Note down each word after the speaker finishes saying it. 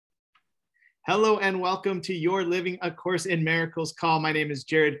Hello and welcome to your Living A Course in Miracles call. My name is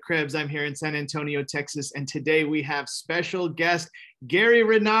Jared Krebs. I'm here in San Antonio, Texas. And today we have special guest, Gary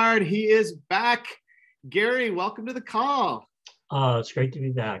Renard. He is back. Gary, welcome to the call. It's great to be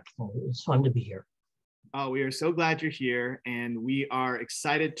back. It's fun to be here. We are so glad you're here. And we are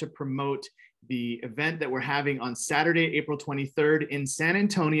excited to promote the event that we're having on Saturday, April 23rd in San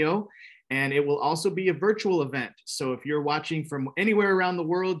Antonio. And it will also be a virtual event. So if you're watching from anywhere around the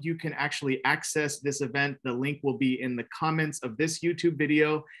world, you can actually access this event. The link will be in the comments of this YouTube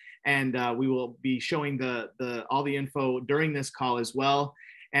video. And we will be showing all the info during this call as well.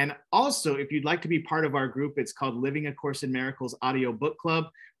 And also, if you'd like to be part of our group, it's called Living A Course in Miracles Audio Book Club.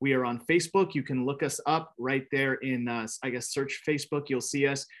 We are on Facebook. You can look us up right there in, search Facebook. You'll see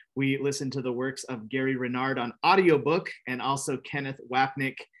us. We listen to the works of Gary Renard on audiobook and also Kenneth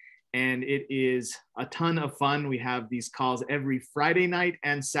Wapnick. And it is a ton of fun. We have these calls every Friday night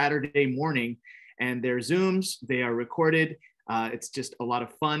and Saturday morning, and they're Zooms. They are recorded. It's just a lot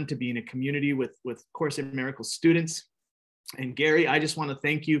of fun to be in a community with Course in Miracles students. And Gary, I just want to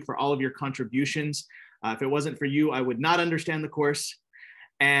thank you for all of your contributions. If it wasn't for you, I would not understand the course,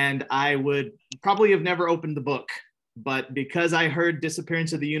 and I would probably have never opened the book. But because I heard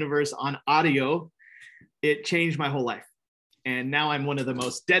Disappearance of the Universe on audio, it changed my whole life. And now I'm one of the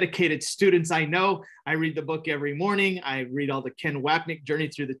most dedicated students I know. I read the book every morning. I read all the Ken Wapnick Journey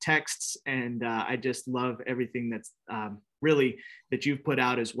Through the Texts. And I just love everything that's really that you've put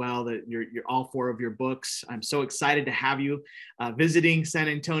out as well, that you're all four of your books. I'm so excited to have you visiting San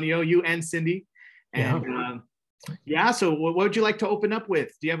Antonio, you and Cindy. And so what would you like to open up with?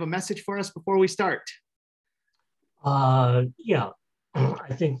 Do you have a message for us before we start? I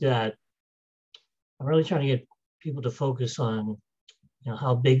think that I'm really trying to get people to focus on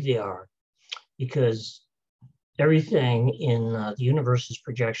how big they are, because everything in the universe's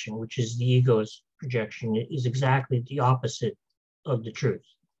projection, which is the ego's projection, is exactly the opposite of the truth.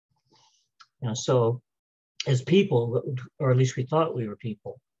 So as people, or at least we thought we were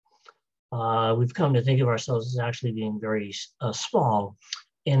people, we've come to think of ourselves as actually being very small,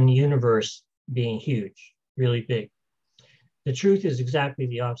 and the universe being huge, really big. The truth is exactly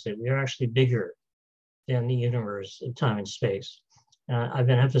the opposite. We are actually bigger than the universe of time and space. I've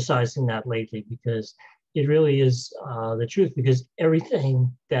been emphasizing that lately because it really is the truth, because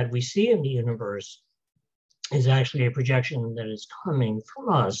everything that we see in the universe is actually a projection that is coming from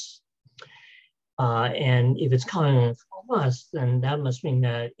us. And if it's coming from us, then that must mean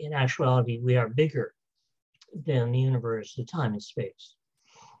that in actuality, we are bigger than the universe of time and space.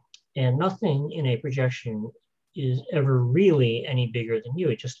 And nothing in a projection is ever really any bigger than you.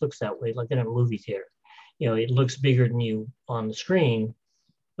 It just looks that way, like in a movie theater. It looks bigger than you on the screen,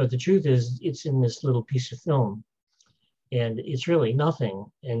 but the truth is it's in this little piece of film, and it's really nothing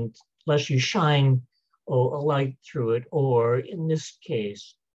unless you shine a light through it, or in this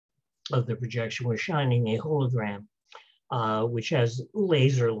case of the projection, we're shining a hologram, which has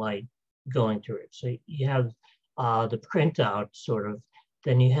laser light going through it. So you have the printout sort of,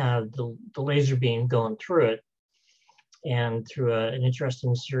 then you have the laser beam going through it, and through an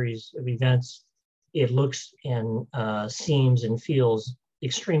interesting series of events, it looks and seems and feels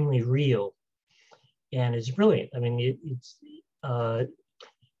extremely real, and it's brilliant. I mean,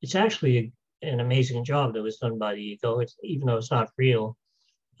 it's actually an amazing job that was done by the ego. Even though it's not real,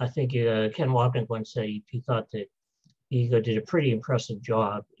 I think Ken Wapnick once said he thought that the ego did a pretty impressive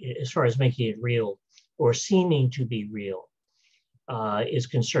job as far as making it real, or seeming to be real, is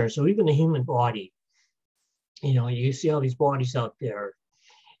concerned. So even the human body, you see all these bodies out there,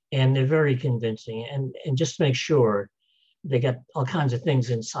 and they're very convincing. And just to make sure, they got all kinds of things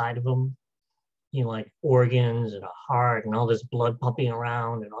inside of them, like organs and a heart and all this blood pumping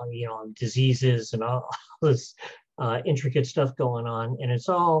around and all, diseases and all this intricate stuff going on. And it's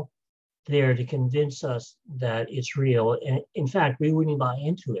all there to convince us that it's real. And in fact, we wouldn't buy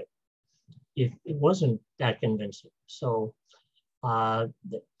into it if it wasn't that convincing. So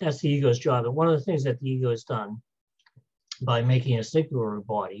that's the ego's job. And one of the things that the ego has done by making us think we're a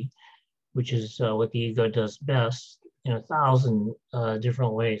body, which is what the ego does best in 1,000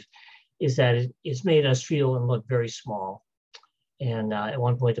 different ways, is that it's made us feel and look very small. And at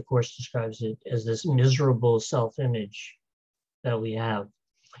one point, the Course describes it as this miserable self-image that we have,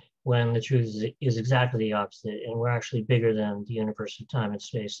 when the truth is exactly the opposite, and we're actually bigger than the universe of time and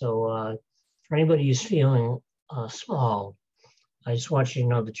space. So for anybody who's feeling small, I just want you to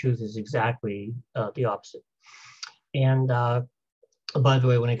know the truth is exactly the opposite. And by the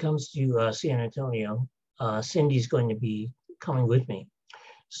way, when it comes to San Antonio, Cindy's going to be coming with me.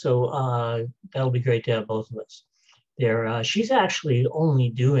 So that'll be great to have both of us there. She's actually only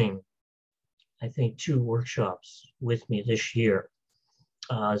doing I think, 2 workshops with me this year.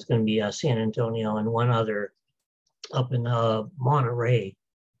 It's going to be San Antonio and one other up in Monterey,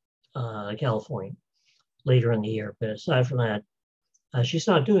 California, later in the year. But aside from that, she's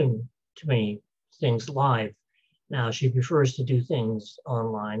not doing too many things live. Now, she prefers to do things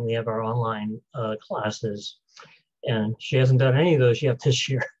online. We have our online classes, and she hasn't done any of those yet this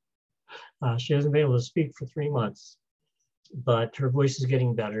year. She hasn't been able to speak for 3 months, but her voice is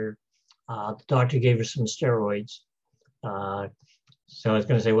getting better. The doctor gave her some steroids. So I was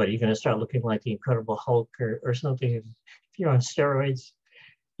going to say, what, are you going to start looking like the Incredible Hulk or something if you're on steroids?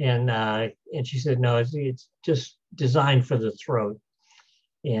 And she said, no, it's just designed for the throat.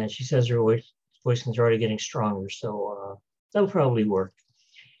 And she says her voice is already getting stronger, so that'll probably work.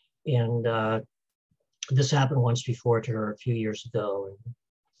 And this happened once before to her a few years ago, and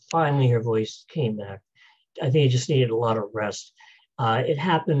finally her voice came back. I think it just needed a lot of rest. It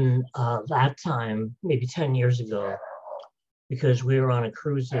happened that time, maybe 10 years ago, because we were on a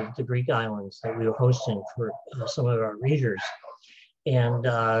cruise of the Greek islands that we were hosting for some of our readers. And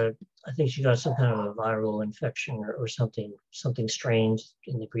I think she got some kind of a viral infection or something strange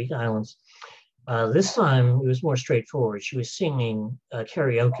in the Greek islands. This time it was more straightforward. She was singing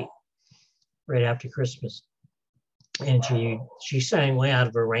karaoke right after Christmas. And she sang way out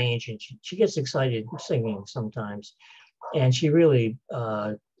of her range, and she gets excited singing sometimes. And she really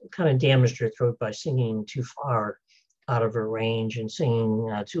kind of damaged her throat by singing too far out of her range and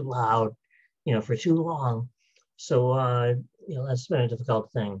singing too loud, for too long. So, that's been a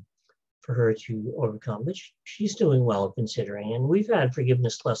difficult thing for her to overcome, but she's doing well considering. And we've had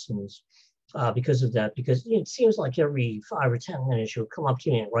forgiveness lessons because of that, because it seems like every 5 or 10 minutes she'll come up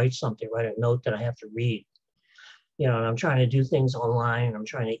to me and write a note that I have to read. And I'm trying to do things online, I'm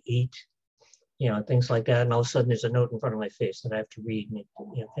trying to eat, things like that. And all of a sudden there's a note in front of my face that I have to read. And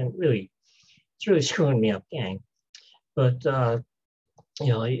it's really screwing me up, gang. But,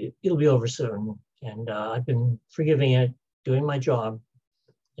 it'll be over soon. And I've been forgiving it, doing my job.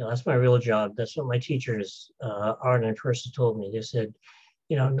 That's my real job. That's what my teachers, Art and Percy, told me. They said,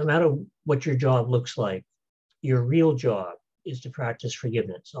 no matter what your job looks like, your real job is to practice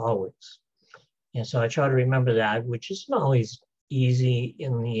forgiveness, always. And so I try to remember that, which isn't always easy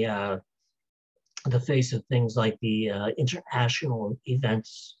in the face of things like the international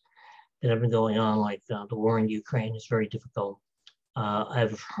events that have been going on, like the war in Ukraine is very difficult. I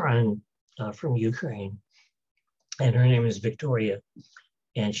have a friend from Ukraine, and her name is Victoria,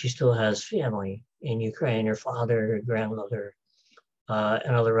 and she still has family in Ukraine, her father, her grandmother,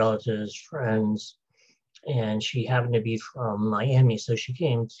 and other relatives, friends. And she happened to be from Miami, so she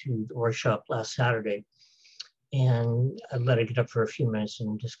came to the workshop last Saturday, and I let her get up for a few minutes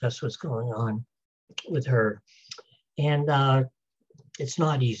and discuss what's going on with her. And it's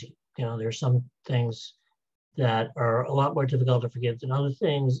not easy. There's some things that are a lot more difficult to forgive than other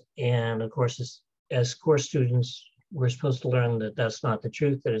things. And of course, as course students, we're supposed to learn that that's not the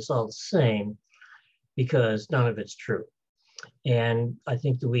truth, that it's all the same, because none of it's true. And I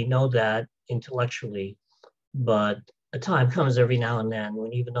think that we know that intellectually, but a time comes every now and then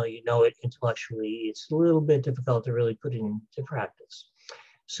when, even though you know it intellectually, it's a little bit difficult to really put it into practice.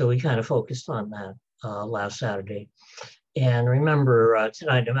 So we kind of focused on that last Saturday. And remember,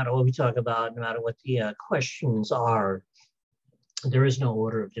 tonight, no matter what we talk about, no matter what the questions are, there is no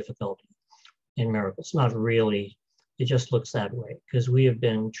order of difficulty in miracles. Not really. It just looks that way, because we have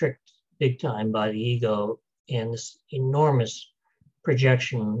been tricked big time by the ego and this enormous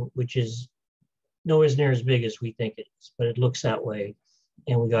projection, which is nowhere near as big as we think it is, but it looks that way.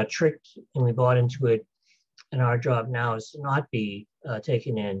 And we got tricked and we bought into it. And our job now is to not be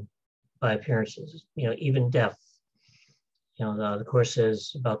taken in by appearances, even death. The Course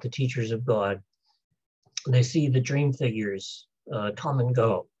says about the teachers of God, they see the dream figures come and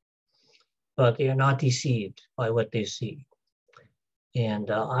go, but they are not deceived by what they see. And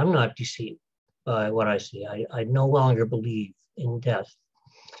I'm not deceived by what I see. I no longer believe in death.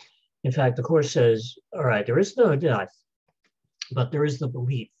 In fact, the Course says, all right, there is no death, but there is the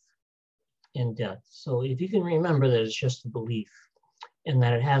belief in death. So if you can remember that it's just a belief and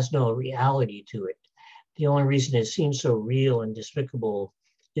that it has no reality to it, the only reason it seems so real and despicable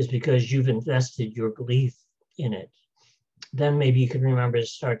is because you've invested your belief in it. Then maybe you can remember to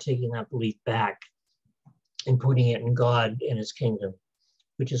start taking that belief back and putting it in God and His kingdom,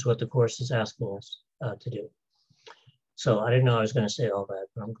 which is what the Course is asking us to do. So I didn't know I was going to say all that,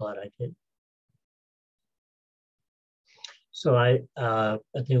 but I'm glad I did. So I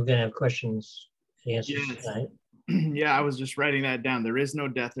think we're going to have questions and answers tonight. Yeah, I was just writing that down. There is no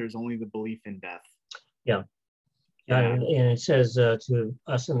death. There's only the belief in death. Yeah. And it says to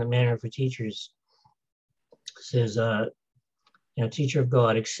us in the Manual for Teachers, it says, teacher of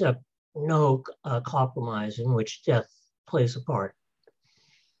God, accept no compromise in which death plays a part.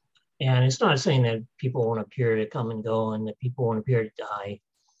 And it's not saying that people won't appear to come and go and that people won't appear to die.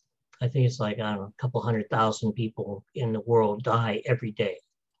 I think it's like, I don't know, a couple 100,000 people in the world die every day.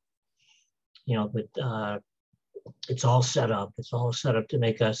 But it's all set up. It's all set up to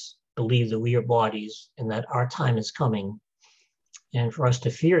make us believe that we are bodies and that our time is coming and for us to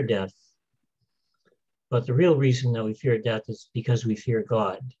fear death. But the real reason that we fear death is because we fear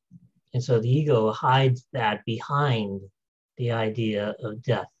God. And so the ego hides that behind the idea of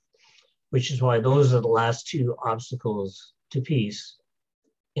death, which is why those are the last two obstacles to peace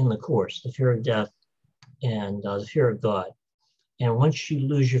in the Course, the fear of death and the fear of God. And once you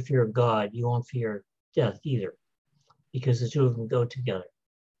lose your fear of God, you won't fear death either, because the two of them go together.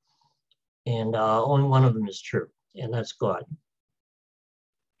 And only one of them is true, and that's God.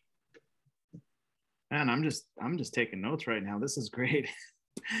 Man, I'm just taking notes right now. This is great.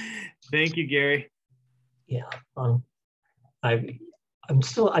 Thank you, Gary. Yeah, I think I'm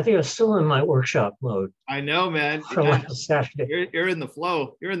still in my workshop mode. I know, man. From last Saturday. You're in the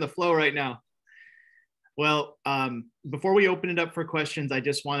flow. You're in the flow right now. Well, before we open it up for questions, I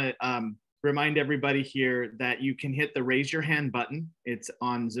just want to remind everybody here that you can hit the raise your hand button. It's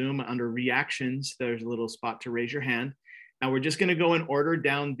on Zoom under reactions. There's a little spot to raise your hand. Now we're just going to go in order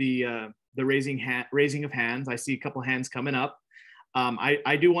down the raising of hands. I see a couple hands coming up.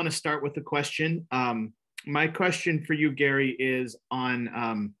 I do want to start with a question. My question for you, Gary, is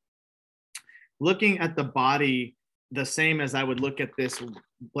on looking at the body the same as I would look at this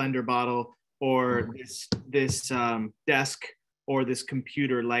blender bottle or this desk or this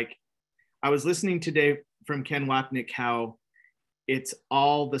computer. Like, I was listening today from Ken Wapnick how it's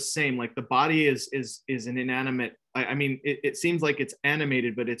all the same. Like, the body is an inanimate. I mean, it seems like it's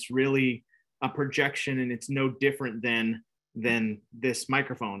animated, but it's really a projection, and it's no different than this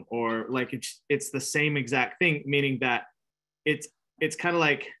microphone, or like it's the same exact thing, meaning that it's kind of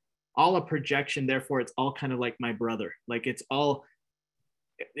like all a projection. Therefore, it's all kind of like my brother. Like, it's all,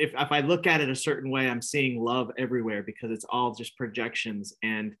 if I look at it a certain way, I'm seeing love everywhere because it's all just projections.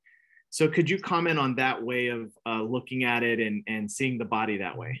 And so could you comment on that way of looking at it and seeing the body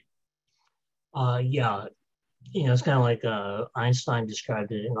that way? Yeah, it's kind of like Einstein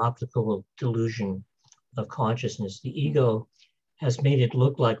described it, an optical delusion of consciousness. The ego has made it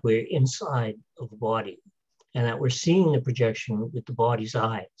look like we're inside of the body and that we're seeing the projection with the body's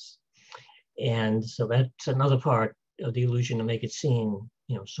eyes. And so that's another part of the illusion to make it seem,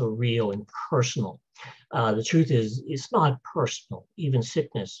 so real and personal. The truth is, it's not personal. Even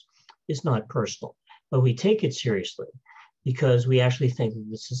sickness is not personal, but we take it seriously because we actually think that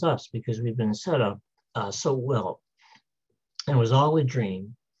this is us, because we've been set up so well. And it was all a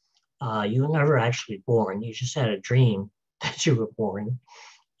dream. You were never actually born. You just had a dream that you were born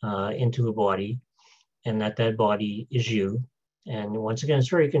into a body, and that body is you. And once again, it's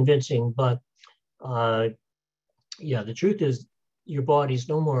very convincing, but the truth is your body's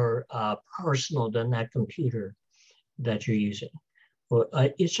no more personal than that computer that you're using. Well,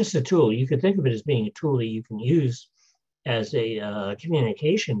 it's just a tool. You could think of it as being a tool that you can use as a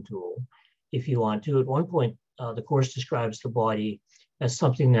communication tool if you want to. At one point, the Course describes the body as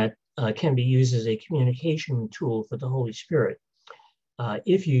something that can be used as a communication tool for the Holy Spirit.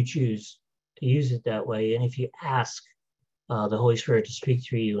 If you choose to use it that way, and if you ask the Holy Spirit to speak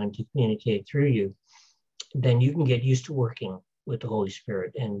through you and to communicate through you, then you can get used to working with the Holy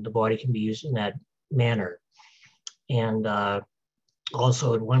Spirit, and the body can be used in that manner. And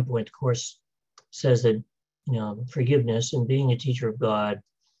also at one point, the Course says that, forgiveness and being a teacher of God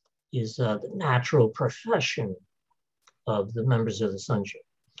is the natural profession of the members of the sonship.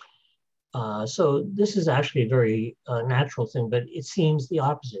 So this is actually a very natural thing, but it seems the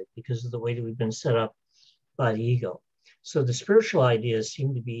opposite because of the way that we've been set up by the ego. So the spiritual ideas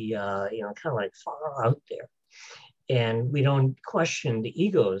seem to be, kind of like far out there. And we don't question the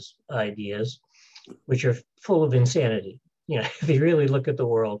ego's ideas, which are full of insanity. If you really look at the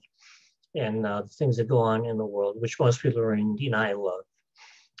world and the things that go on in the world, which most people are in denial of,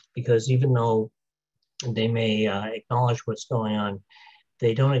 because even though they may acknowledge what's going on,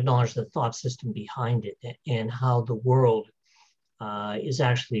 they don't acknowledge the thought system behind it and how the world is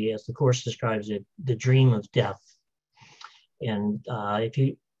actually, as the Course describes it, the dream of death. And if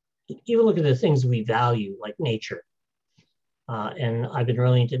you even look at the things we value, like nature, and I've been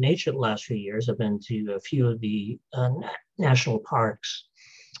really into nature the last few years. I've been to a few of the national parks.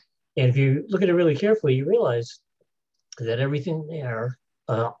 And if you look at it really carefully, you realize that everything there,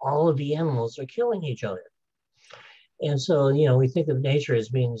 all of the animals are killing each other. And so, we think of nature as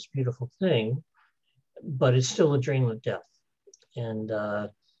being this beautiful thing, but it's still a dream of death. And,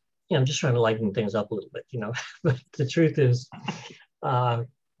 I'm just trying to lighten things up a little bit, but the truth is,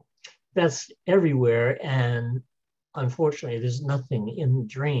 that's everywhere. And unfortunately, there's nothing in the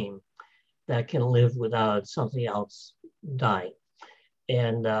dream that can live without something else dying.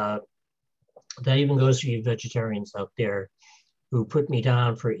 And that even goes to you vegetarians out there who put me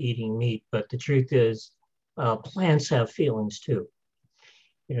down for eating meat. But the truth is, plants have feelings too,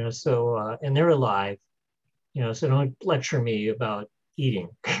 so, and they're alive, so don't lecture me about eating.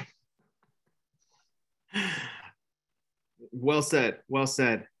 Well said. Well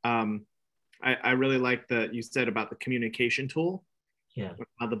said. I really like that you said about the communication tool. Yeah.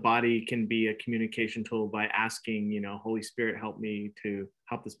 How the body can be a communication tool by asking, Holy Spirit, help me to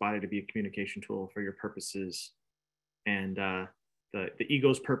help this body to be a communication tool for your purposes, and the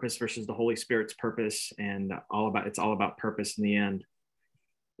ego's purpose versus the Holy Spirit's purpose, and it's all about purpose in the end.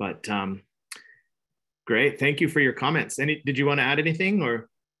 But great, thank you for your comments. Did you want to add anything, or?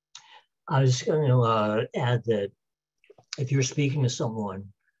 I was going to add that if you're speaking to someone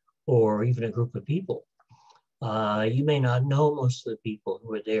or even a group of people, you may not know most of the people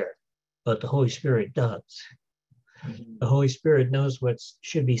who are there, but the Holy Spirit does. Mm-hmm. The Holy Spirit knows what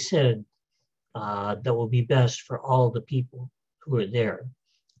should be said that will be best for all the people who are there,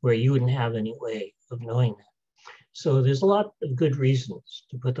 where you wouldn't have any way of knowing that. So there's a lot of good reasons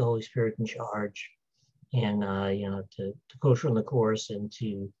to put the Holy Spirit in charge, and to coach from the Course, and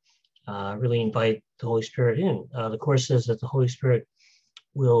to really invite the Holy Spirit in. The Course says that the Holy Spirit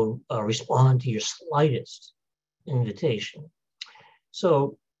will respond to your slightest invitation.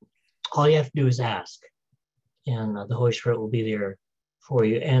 So all you have to do is ask, and the Holy Spirit will be there for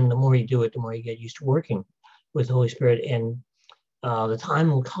you. And the more you do it, the more you get used to working with the Holy Spirit. And the time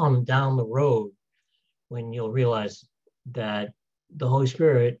will come down the road when you'll realize that the Holy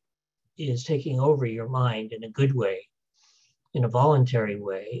Spirit is taking over your mind in a good way, in a voluntary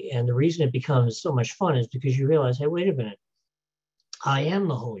way. And the reason it becomes so much fun is because you realize, hey, wait a minute, I am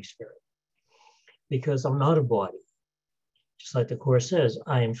the Holy Spirit, because I'm not a body. Just like the Course says,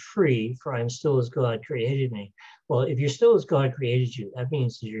 I am free, for I am still as God created me. Well, if you're still as God created you, that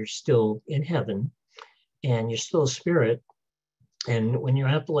means that you're still in heaven, and you're still a spirit. And when you're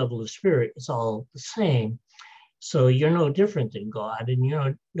at the level of spirit, it's all the same. So you're no different than God, and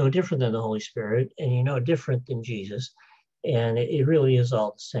you're no different than the Holy Spirit, and you're no different than Jesus. And it really is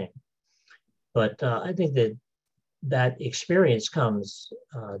all the same. But I think that experience comes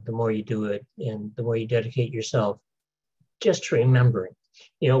the more you do it, and the more you dedicate yourself just to remembering.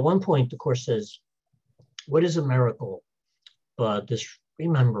 At one point, the Course says, what is a miracle but this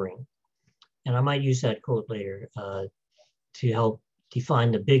remembering? And I might use that quote later to help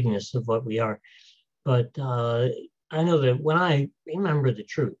define the bigness of what we are. But I know that when I remember the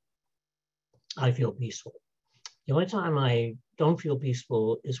truth, I feel peaceful. The only time I don't feel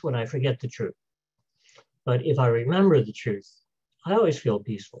peaceful is when I forget the truth. But if I remember the truth, I always feel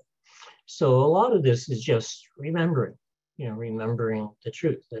peaceful. So a lot of this is just remembering, remembering the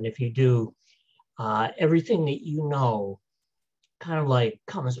truth. And if you do, everything that you know kind of like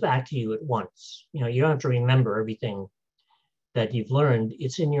comes back to you at once. You don't have to remember everything that you've learned.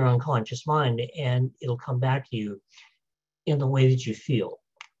 It's in your unconscious mind, and it'll come back to you in the way that you feel,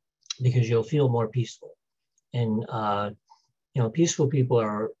 because you'll feel more peaceful. And, peaceful people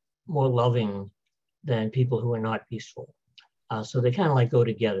are more loving than people who are not peaceful. So they kind of like go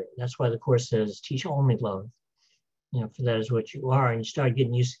together. That's why the Course says, teach only love, for that is what you are. And you start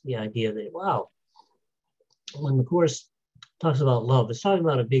getting used to the idea that, wow, when the Course talks about love, it's talking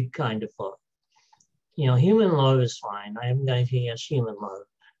about a big kind of love. Human love is fine. I haven't got anything against human love.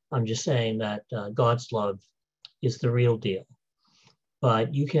 I'm just saying that God's love is the real deal.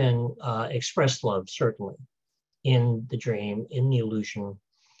 But you can express love, certainly, in the dream, in the illusion.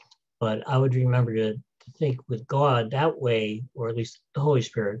 But I would remember to think with God that way, or at least the Holy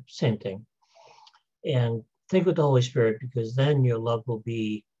Spirit, same thing. And think with the Holy Spirit, because then your love will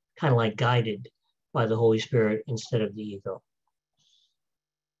be kind of like guided by the Holy Spirit instead of the ego.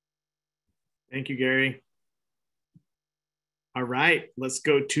 Thank you, Gary. All right, let's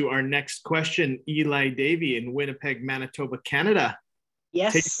go to our next question. Eli Davey in Winnipeg, Manitoba, Canada.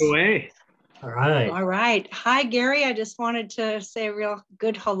 Yes. Take it away. All right. All right. Hi, Gary. I just wanted to say a real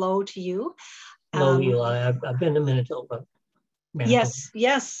good hello to you. Hello, Eli. I've been to Manitoba. Yes.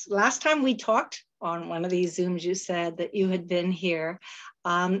 Last time we talked on one of these Zooms, you said that you had been here.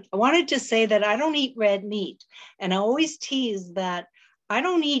 I wanted to say that I don't eat red meat. And I always tease that I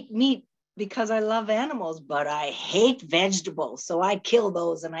don't eat meat because I love animals, but I hate vegetables. So I kill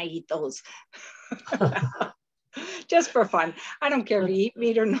those and I eat those. Just for fun. I don't care if you eat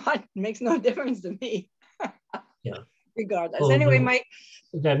meat or not. It makes no difference to me. Yeah. Regardless. Well, Anyway, Mike.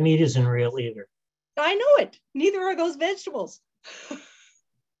 That meat isn't real either. I know it. Neither are those vegetables.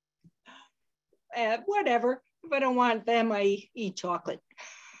 Whatever. If I don't want them, I eat chocolate.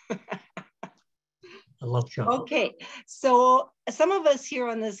 I love chocolate. Okay, so some of us here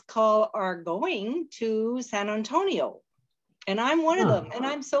on this call are going to San Antonio, and I'm one of them, and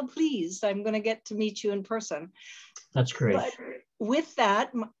I'm so pleased I'm going to get to meet you in person. That's great. But with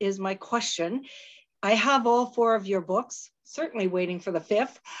that is my question. I have all 4 of your books, certainly waiting for the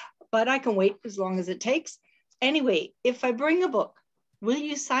 5th, but I can wait as long as it takes. Anyway, if I bring a book, will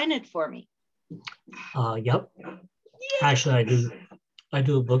you sign it for me? Yep. Yeah. Actually, I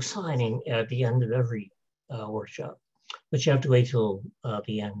do a book signing at the end of every workshop, but you have to wait till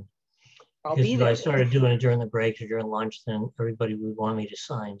the end. Because if I started doing it during the break or during lunch, then everybody would want me to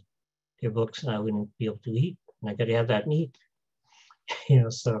sign their books, and I wouldn't be able to eat. And I got to have that meat,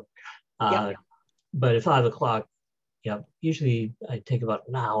 So, Yep. But at 5 o'clock, usually I take about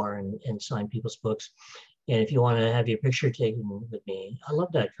an hour and sign people's books. And if you want to have your picture taken with me, I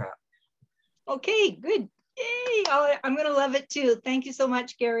love that crap. Okay, good. Yay! I'm going to love it too. Thank you so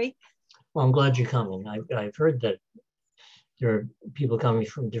much, Gary. Well, I'm glad you're coming. I've heard that there are people coming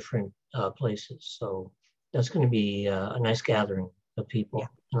from different places. So that's going to be a nice gathering of people. Yeah.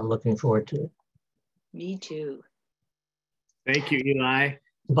 And I'm looking forward to it. Me too. Thank you, Eli.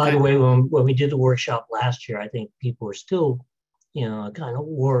 By the way, when we did the workshop last year, I think people were still, kind of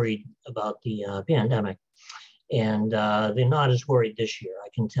worried about the pandemic. And they're not as worried this year, I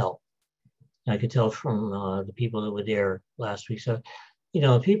can tell. I could tell from the people that were there last week. So,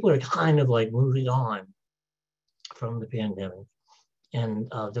 people are kind of like moving on from the pandemic, and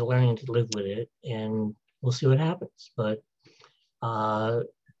they're learning to live with it, and we'll see what happens. But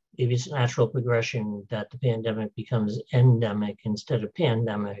maybe it's a natural progression that the pandemic becomes endemic instead of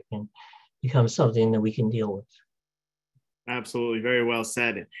pandemic and becomes something that we can deal with. Absolutely. Very well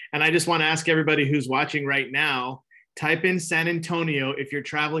said. And I just want to ask everybody who's watching right now, type in San Antonio if you're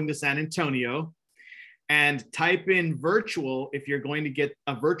traveling to San Antonio, and type in virtual if you're going to get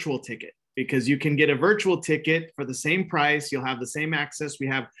a virtual ticket, because you can get a virtual ticket for the same price. You'll have the same access.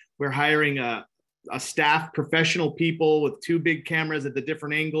 We're hiring a staff, professional people with 2 big cameras at the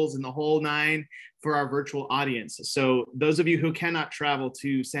different angles and the whole 9 for our virtual audience. So those of you who cannot travel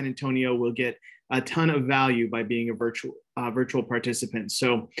to San Antonio will get a ton of value by being a virtual participant.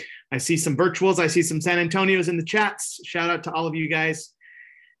 So I see some virtuals. I see some San Antonios in the chats. Shout out to all of you guys.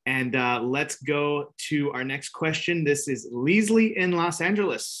 And let's go to our next question. This is Leslie in Los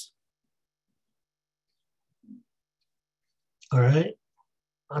Angeles. All right.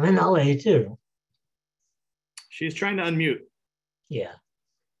 I'm in LA too. She's trying to unmute. Yeah.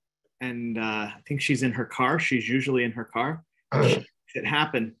 And I think she's in her car. She's usually in her car. It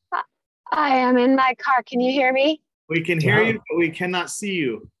happened. I am in my car. Can you hear me? We can hear you, but we cannot see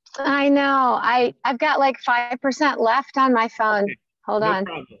you. I know. I've got like 5% left on my phone. Okay. Hold on.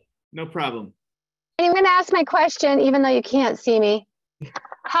 No problem. I'm going to ask my question, even though you can't see me.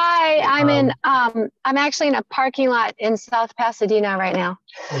 Hi, I'm actually in a parking lot in South Pasadena right now.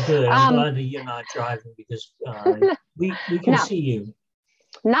 Well, good. I'm glad that you're not driving, because we can see you.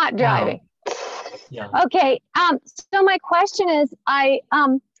 Not driving. Yeah. Okay. So my question is,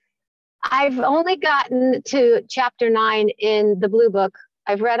 I've only gotten to chapter 9 in the Blue Book.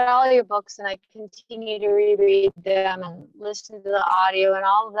 I've read all your books, and I continue to reread them and listen to the audio and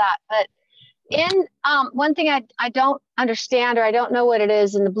all of that. But in one thing I don't understand, or I don't know what it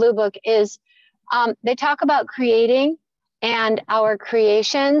is in the Blue Book, is they talk about creating and our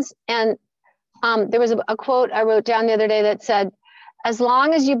creations. And there was a quote I wrote down the other day that said, as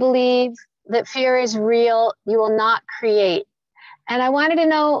long as you believe that fear is real, you will not create. And I wanted to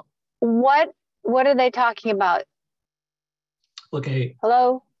know, what are they talking about? Okay.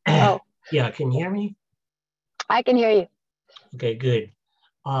 Hello? Oh. Yeah, can you hear me? I can hear you. Okay, good.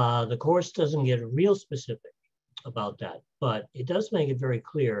 The Course doesn't get real specific about that, but it does make it very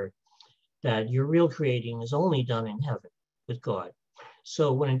clear that your real creating is only done in heaven with God.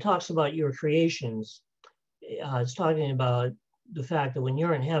 So when it talks about your creations, it's talking about the fact that when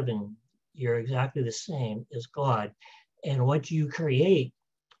you're in heaven, you're exactly the same as God. And what you create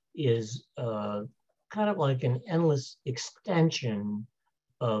is kind of like an endless extension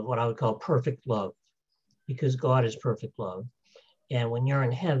of what I would call perfect love, because God is perfect love. And when you're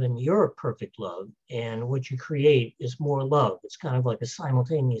in heaven, you're perfect love. And what you create is more love. It's kind of like a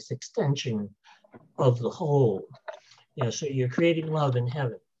simultaneous extension of the whole. So you're creating love in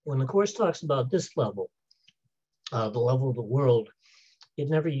heaven. When the Course talks about this level, the level of the world, it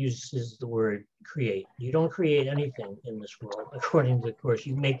never uses the word create. You don't create anything in this world. According to the Course,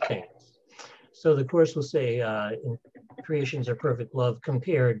 you make things. So the Course will say creations are perfect love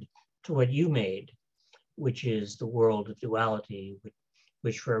compared to what you made, which is the world of duality,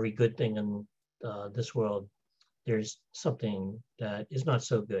 which for every good thing in this world, there's something that is not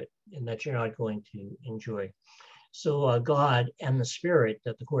so good and that you're not going to enjoy. So God and the Spirit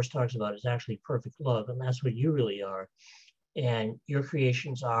that the Course talks about is actually perfect love, and that's what you really are. And your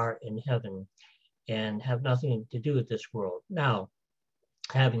creations are in heaven and have nothing to do with this world. Now,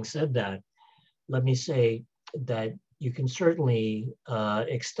 having said that, let me say that you can certainly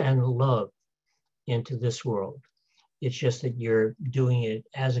extend love into this world. It's just that you're doing it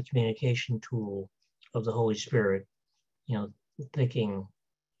as a communication tool of the Holy Spirit, you know, thinking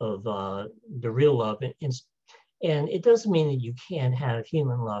of the real love. And it doesn't mean that you can't have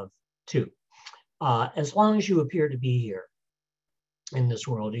human love too. As long as you appear to be here in this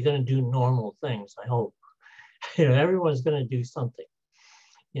world, you're going to do normal things, I hope. You know, everyone's going to do something.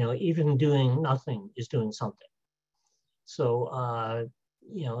 You know, even doing nothing is doing something. So,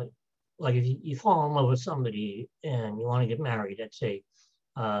 you know, like if you fall in love with somebody and you want to get married, let's say,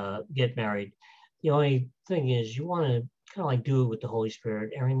 get married, the only thing is you want to kind of like do it with the Holy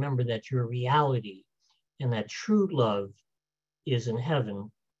Spirit and remember that your reality and that true love is in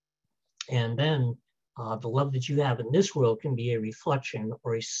heaven. And then the love that you have in this world can be a reflection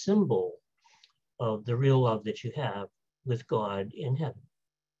or a symbol of the real love that you have with God in heaven.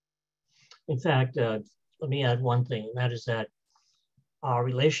 In fact, let me add one thing, and that is that our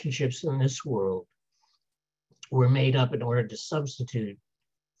relationships in this world were made up in order to substitute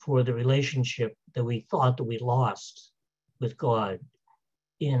for the relationship that we thought that we lost with God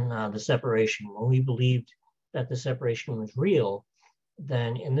in the separation. When we believed that the separation was real,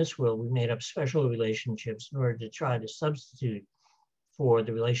 then in this world, we made up special relationships in order to try to substitute for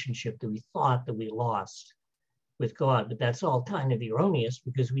the relationship that we thought that we lost with God. But that's all kind of erroneous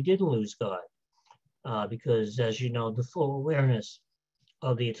because we didn't lose God. Because as you know, the full awareness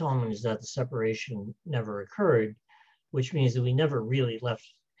of the atonement is that the separation never occurred, which means that we never really left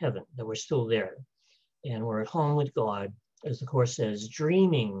heaven, that we're still there. And we're at home with God, as the Course says,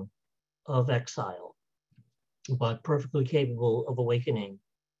 dreaming of exile, but perfectly capable of awakening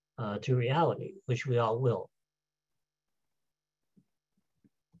to reality, which we all will.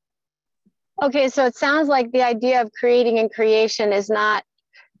 Okay, so it sounds like the idea of creating and creation is not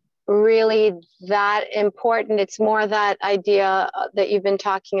really that important. It's more that idea that you've been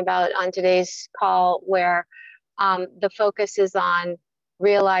talking about on today's call, where the focus is on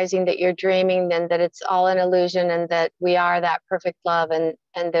realizing that you're dreaming and that it's all an illusion and that we are that perfect love, and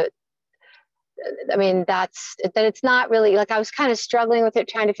that, I mean, that it's not really, like, I was kind of struggling with it,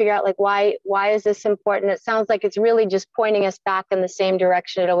 trying to figure out, like, why is this important? It sounds like it's really just pointing us back in the same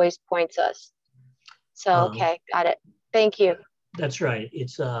direction it always points us. So, okay, got it. Thank you. That's right.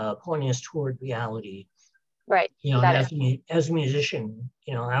 It's pointing us toward reality. Right. You know, as a musician,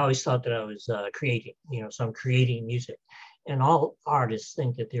 you know, I always thought that I was creating, you know, so I'm creating music. And all artists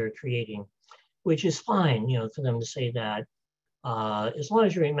think that they're creating, which is fine, you know, for them to say that. As long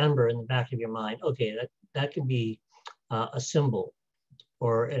as you remember in the back of your mind, okay, that can be a symbol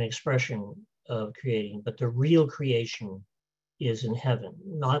or an expression of creating, but the real creation is in heaven,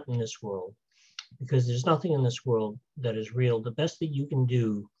 not in this world, because there's nothing in this world that is real. The best that you can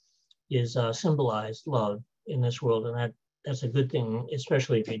do is symbolize love in this world, and that's a good thing,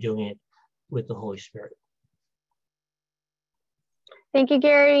 especially if you're doing it with the Holy Spirit. Thank you,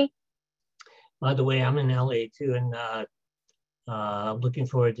 Gary. By the way, I'm in LA too, and I'm looking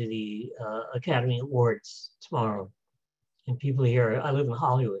forward to the Academy Awards tomorrow. And people here, I live in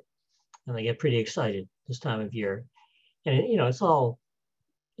Hollywood, and they get pretty excited this time of year. And you know, it's all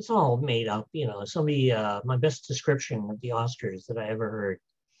made up. You know, somebody, my best description of the Oscars that I ever heard,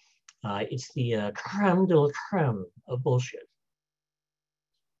 it's the creme de la creme of bullshit.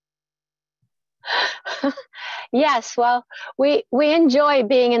 Yes, well, we enjoy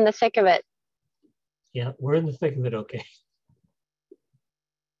being in the thick of it. Yeah, we're in the thick of it, okay.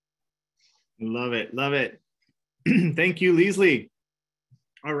 Love it, love it. Thank you, Leslie.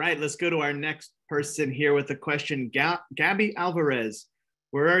 All right, let's go to our next person here with a question. Gabby Alvarez,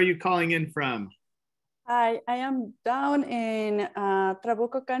 where are you calling in from? Hi, I am down in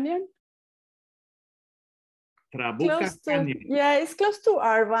Trabuco Canyon. Trabuco Canyon. Yeah, it's close to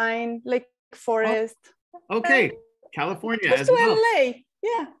Irvine, Lake Forest. Oh, okay, California Close as to well. LA.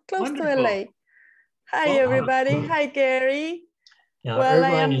 Yeah, close Wonderful. to LA. Hi, everybody. Hi, Gary. Yeah, well,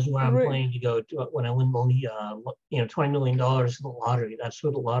 Irvine is where I'm planning to go to when I win the, you know, $20 million in the lottery. That's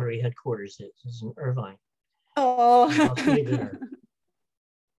where the lottery headquarters is in Irvine. Oh. I'll see you there.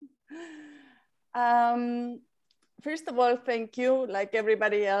 First of all, thank you. Like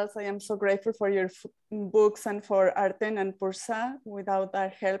everybody else, I am so grateful for your books and for Arten and Pursa. Without their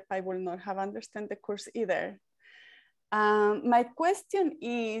help, I will not have understood the course either. My question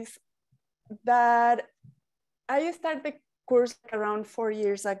is that I started the course around 4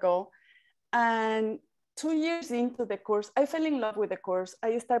 years ago, and 2 years into the course, I fell in love with the course.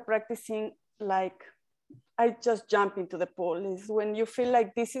 I started practicing like I just jump into the pool. Is when you feel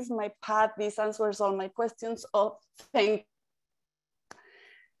like this is my path, this answers all my questions. Oh, thank you.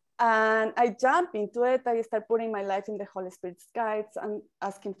 And I jump into it. I start putting my life in the Holy Spirit's guides and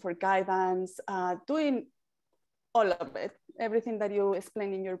asking for guidance, doing all of it, everything that you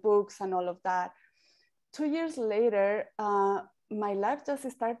explain in your books and all of that. 2 years later, my life just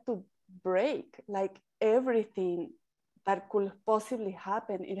started to break. Like everything that could possibly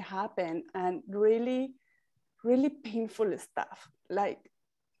happen, it happened, and really painful stuff, like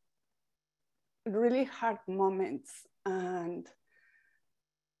really hard moments. And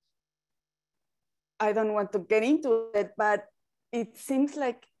I don't want to get into it, but it seems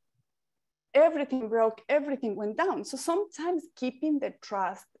like everything broke, everything went down. So sometimes keeping the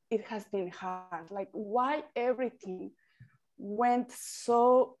trust, it has been hard. Like why everything went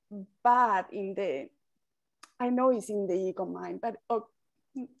so bad in the, I know it's in the ego mind, but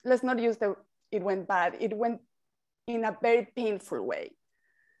let's not use the, it went bad. It went in a very painful way.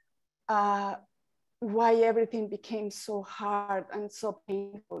 Why everything became so hard and so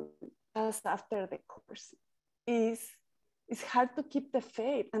painful just after the course is it's hard to keep the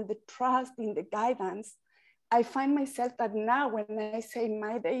faith and the trust in the guidance. I find myself that now when I say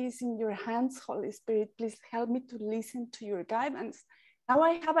my day is in your hands, Holy Spirit, please help me to listen to your guidance. Now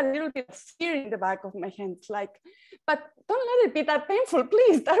I have a little bit of fear in the back of my hands, like, but don't let it be that painful,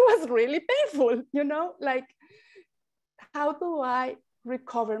 please. That was really painful, you know, like, how do I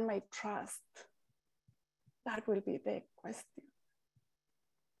recover my trust? That will be the question.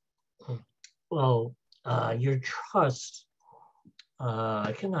 Well, your trust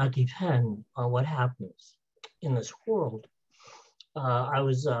cannot depend on what happens in this world. I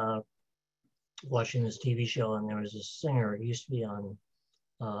was watching this TV show, and there was a singer who used to be on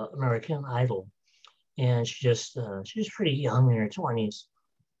American Idol, and she was pretty young, in her 20s,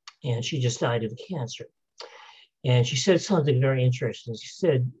 and she just died of cancer. And she said something very interesting. She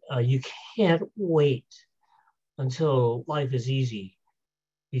said, you can't wait until life is easy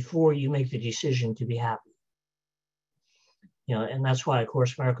before you make the decision to be happy. You know, and that's why A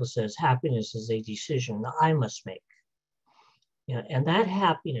Course in Miracles says happiness is a decision that I must make. You know, and that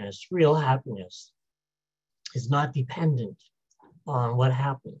happiness, real happiness, is not dependent on what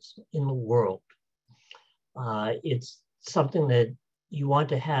happens in the world. It's something that you want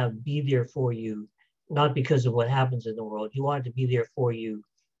to have be there for you, not because of what happens in the world. You want it to be there for you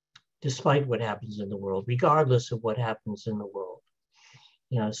despite what happens in the world, regardless of what happens in the world.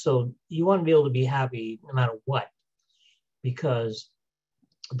 You know, so you want to be able to be happy no matter what, because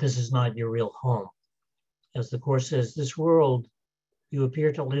this is not your real home. As the Course says, this world you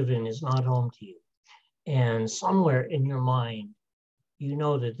appear to live in is not home to you. And somewhere in your mind, you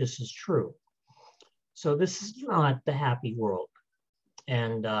know that this is true. So this is not the happy world.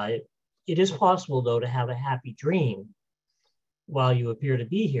 And it is possible, though, to have a happy dream while you appear to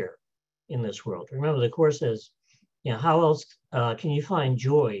be here in this world. Remember, the Course says, you know, how else can you find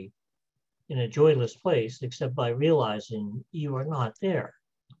joy in a joyless place except by realizing you are not there?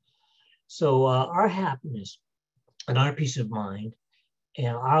 So our happiness and our peace of mind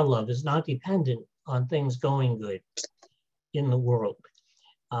and our love is not dependent on things going good in the world.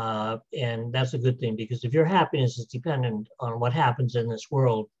 And that's a good thing, because if your happiness is dependent on what happens in this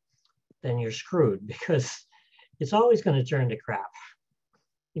world, then you're screwed, because it's always going to turn to crap.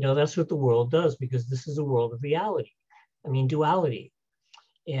 You know, that's what the world does, because this is a world of reality. I mean, duality.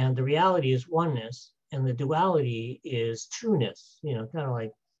 And the reality is oneness, and the duality is trueness. You know, kind of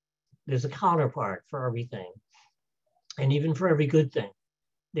like there's a counterpart for everything. And even for every good thing,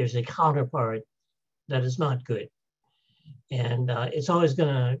 there's a counterpart that is not good. And it's always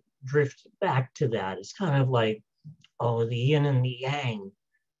going to drift back to that. It's kind of like, oh, the yin and the yang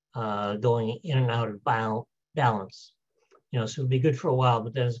going in and out of balance. You know, so it'll be good for a while,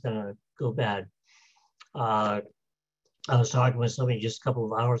 but then it's going to go bad. I was talking with somebody just a couple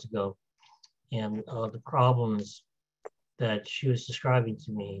of hours ago, and the problems that she was describing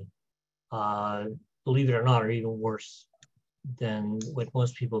to me, believe it or not, are even worse than what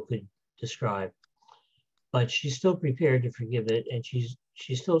most people could describe. But she's still prepared to forgive it, and she's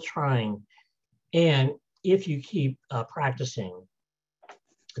still trying. And if you keep practicing,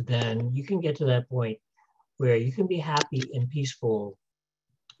 then you can get to that point where you can be happy and peaceful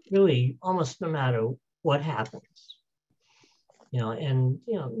really almost no matter what happens, and,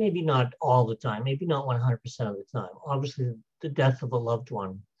 maybe not all the time, maybe not 100% of the time. Obviously, the death of a loved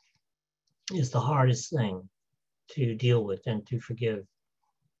one is the hardest thing to deal with and to forgive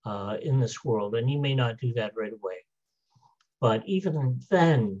in this world. And you may not do that right away. But even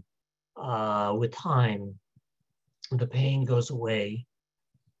then, with time, the pain goes away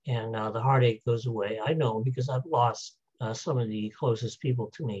and the heartache goes away. I know because I've lost some of the closest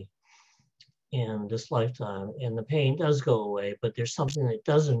people to me in this lifetime, and the pain does go away, but there's something that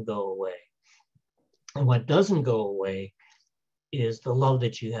doesn't go away. And what doesn't go away is the love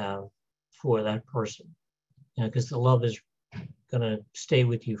that you have for that person, because the love is going to stay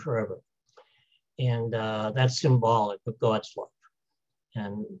with you forever. And that's symbolic of God's love.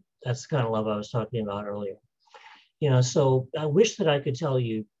 And that's the kind of love I was talking about earlier. So I wish that I could tell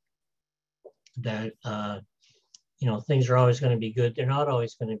you that, things are always going to be good. They're not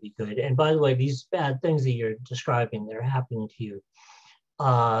always going to be good. And by the way, these bad things that you're describing, they're happening to you.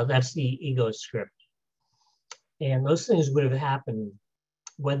 That's the ego script. And those things would have happened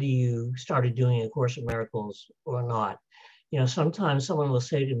whether you started doing A Course in Miracles or not. Sometimes someone will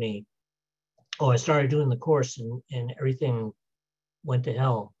say to me, oh, I started doing the course and everything went to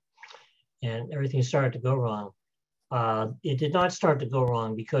hell and everything started to go wrong. It did not start to go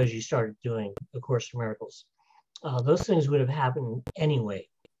wrong because you started doing A Course in Miracles. Those things would have happened anyway,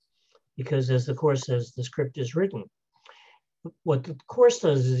 because as the Course says, the script is written. What the Course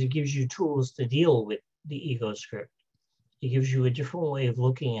does is it gives you tools to deal with the ego script. It gives you a different way of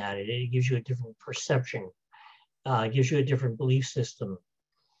looking at it. It gives you a different perception. It gives you a different belief system.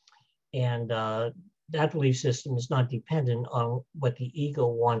 And that belief system is not dependent on what the ego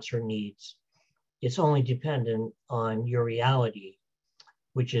wants or needs. It's only dependent on your reality,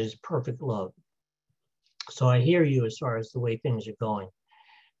 which is perfect love. So I hear you as far as the way things are going.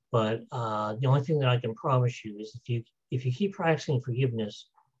 But the only thing that I can promise you is if you keep practicing forgiveness,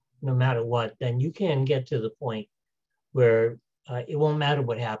 no matter what, then you can get to the point where it won't matter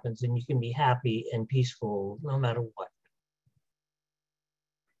what happens and you can be happy and peaceful no matter what.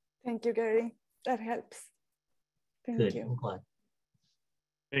 Thank you, Gary. That helps. Thank you. I'm glad.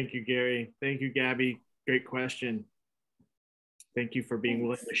 Thank you, Gary. Thank you, Gabby. Great question. Thank you for being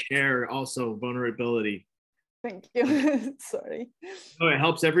willing to share also vulnerability. Thank you. Sorry. Oh, it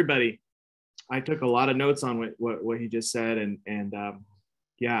helps everybody. I took a lot of notes on what he just said, and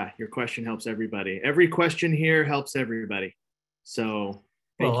yeah, your question helps everybody. Every question here helps everybody. So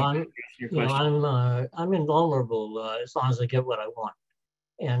thank you for your question. I'm invulnerable as long as I get what I want,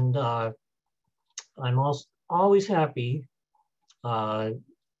 and I'm also always happy, and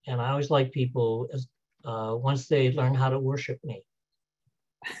I always like people as once they learn how to worship me.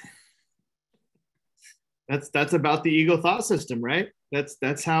 That's about the ego thought system, right?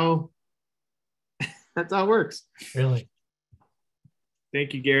 That's how that's how it works. Really.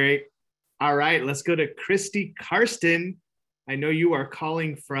 Thank you, Gary. All right, let's go to Christy Karsten. I know you are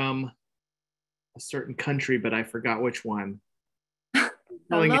calling from a certain country, but I forgot which one.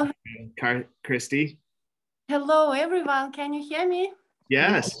 Hello, Christy. hello everyone. Can you hear me?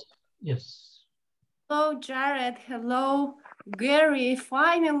 Yes. Yes. Hello, Jared. Hello, Gary.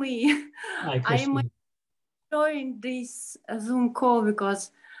 Finally, Hi, I am enjoying this Zoom call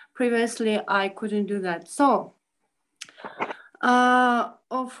because previously I couldn't do that. So,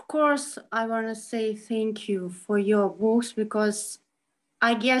 of course, I want to say thank you for your books, because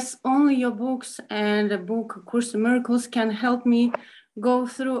I guess only your books and the book A Course in Miracles can help me go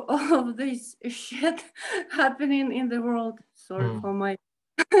through all of this shit happening in the world. Sorry for my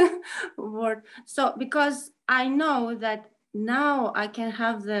word. So, because I know that now I can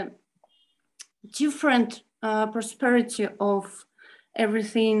have the different prosperity of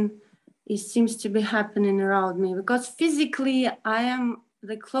everything it seems to be happening around me, because physically I am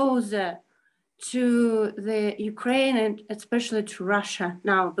the closer to the Ukraine and especially to Russia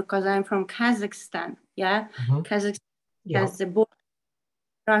now, because I'm from Kazakhstan. Yeah, Kazakhstan has the border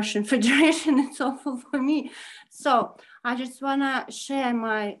Russian Federation. It's awful for me. So I just wanna share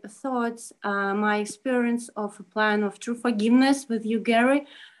my thoughts, my experience of a plan of true forgiveness with you, Gary,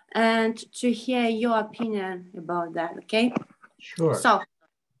 and to hear your opinion about that. Okay. Sure. So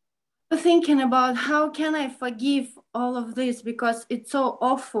thinking about how can I forgive all of this, because it's so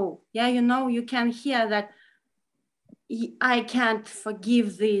awful. Yeah, you can hear that I can't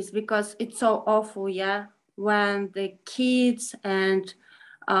forgive this because it's so awful. Yeah, when the kids and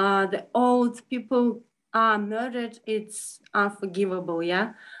the old people are murdered, it's unforgivable.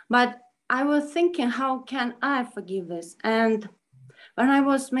 Yeah, but I was thinking, how can I forgive this? And when I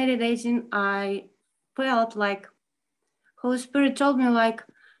was meditating, I felt like Holy Spirit told me, like,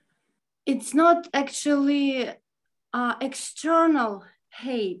 it's not actually external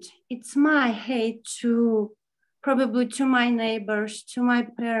hate. It's my hate to probably to my neighbors, to my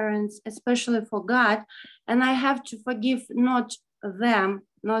parents, especially for God. And I have to forgive not them,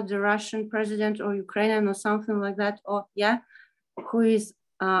 not the Russian president or Ukrainian or something like that, or yeah, who is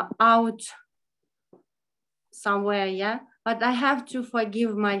out somewhere, yeah. But I have to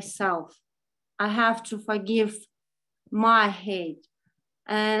forgive myself. I have to forgive my hate.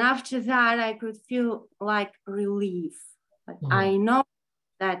 And after that, I could feel like relief. But I know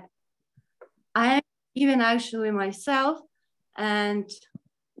that I am even actually myself. And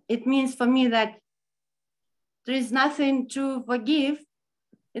it means for me that there is nothing to forgive.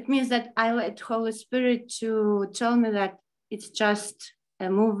 It means that I let Holy Spirit to tell me that it's just a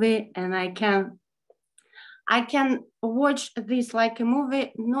movie and I can watch this like a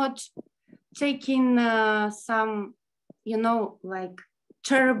movie, not taking some, you know, like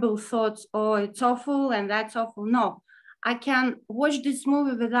terrible thoughts, oh, it's awful and that's awful. No, I can watch this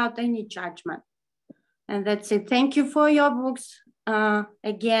movie without any judgment. And that's it. Thank you for your books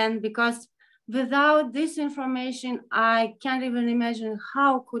again, because without this information, I can't even imagine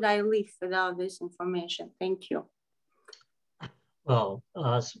how could I live without this information. Thank you. Well,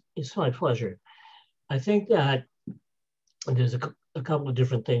 it's my pleasure. I think that there's a couple of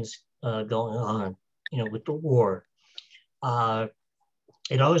different things going on, you know, with the war.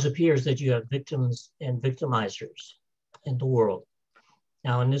 It always appears that you have victims and victimizers in the world.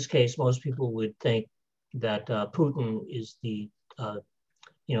 Now, in this case, most people would think that Putin is the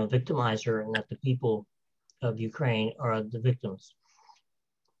you know, victimizer and that the people of Ukraine are the victims.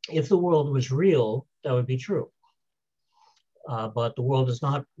 If the world was real, that would be true. But the world is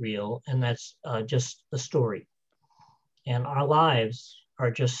not real, and that's just a story. And our lives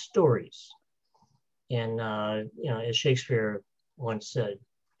are just stories. And you know, as Shakespeare once said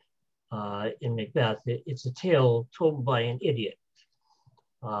in Macbeth, it's a tale told by an idiot.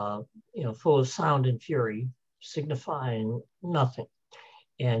 You know, full of sound and fury, signifying nothing.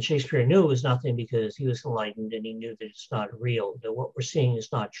 And Shakespeare knew it was nothing because he was enlightened and he knew that it's not real, that what we're seeing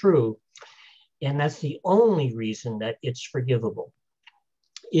is not true. And that's the only reason that it's forgivable.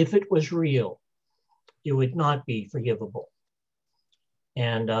 If it was real, it would not be forgivable.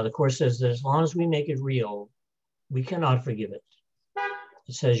 And the Course says that as long as we make it real, we cannot forgive it.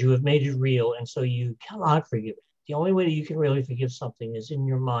 It says you have made it real, and so you cannot forgive it. The only way that you can really forgive something is in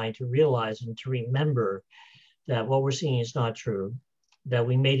your mind to realize and to remember that what we're seeing is not true, that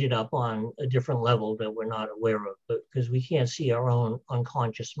we made it up on a different level that we're not aware of, because we can't see our own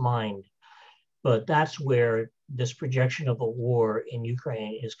unconscious mind. But that's where this projection of a war in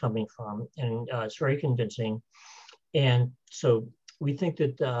Ukraine is coming from, and it's very convincing. And so we think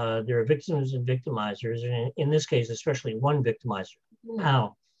that there are victims and victimizers, and in this case, especially one victimizer.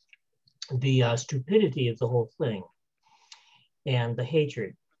 Now, the stupidity of the whole thing, and the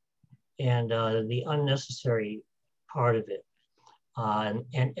hatred, and the unnecessary part of it,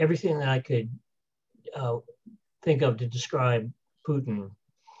 and everything that I could think of to describe Putin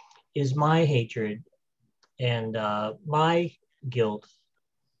is my hatred and my guilt,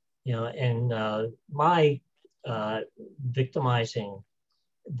 you know, and my victimizing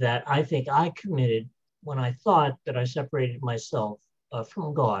that I think I committed when I thought that I separated myself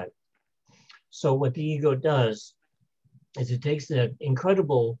from God. So what the ego does is it takes that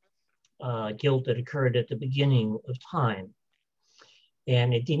incredible guilt that occurred at the beginning of time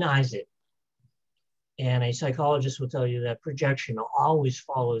and it denies it. And a psychologist will tell you that projection always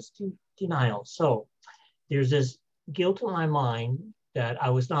follows denial. So there's this guilt in my mind that I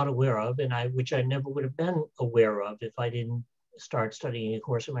was not aware of, and which I never would have been aware of if I didn't start studying A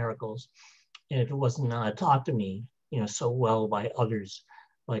Course in Miracles, and if it wasn't taught to me, you know, so well by others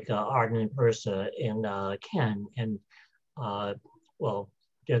like Arden and Persa and Ken, and well,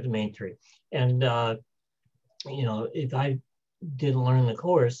 they're the main three. And you know, if I didn't learn the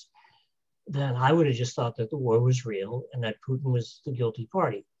Course, then I would have just thought that the war was real and that Putin was the guilty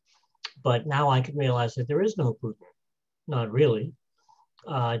party. But now I can realize that there is no Putin, not really.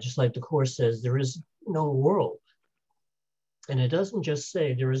 Just like the Course says, there is no world. And it doesn't just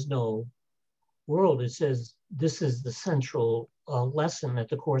say there is no world, it says this is the central lesson that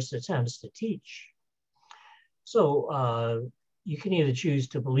the Course attempts to teach. So you can either choose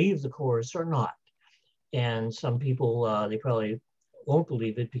to believe the Course or not. And some people, they probably won't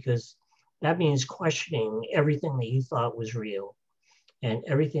believe it because that means questioning everything that you thought was real and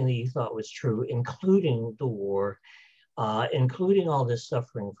everything that you thought was true, including the war, including all this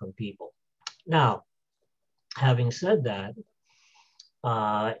suffering from people. Now, having said that,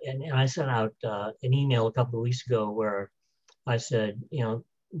 and I sent out an email a couple of weeks ago where I said, you know,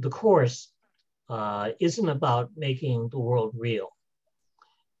 the Course isn't about making the world real,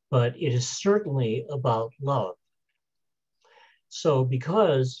 but it is certainly about love. So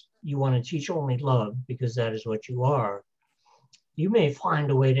because you want to teach only love, because that is what you are, you may find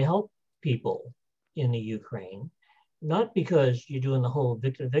a way to help people in the Ukraine, not because you're doing the whole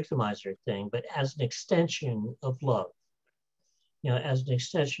victimizer thing, but as an extension of love. You know, as an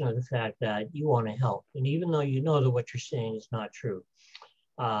extension of the fact that you want to help. And even though you know that what you're saying is not true,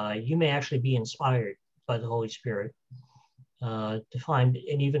 you may actually be inspired by the Holy Spirit to find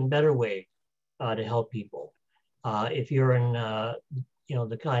an even better way to help people. If you're in, you know,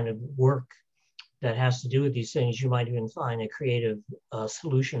 the kind of work that has to do with these things, you might even find a creative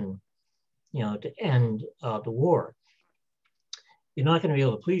solution, you know, to end the war. You're not going to be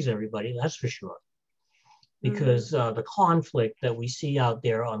able to please everybody, that's for sure. Because the conflict that we see out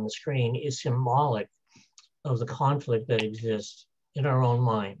there on the screen is symbolic of the conflict that exists in our own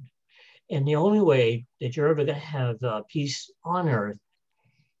mind. And the only way that you're ever going to have peace on earth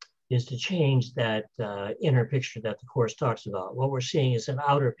is to change that inner picture that the Course talks about. What we're seeing is an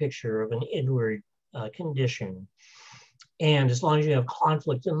outer picture of an inward condition. And as long as you have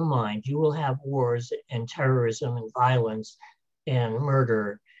conflict in the mind, you will have wars and terrorism and violence and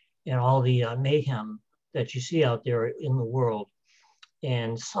murder and all the mayhem that you see out there in the world.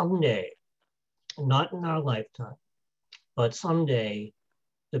 And someday, not in our lifetime, but someday,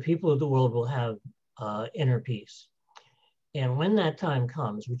 the people of the world will have inner peace. And when that time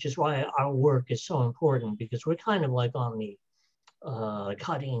comes, which is why our work is so important, because we're kind of like on the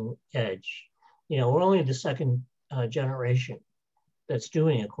cutting edge. You know, we're only the second generation that's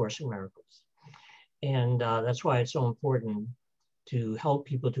doing A Course in Miracles. And that's why it's so important to help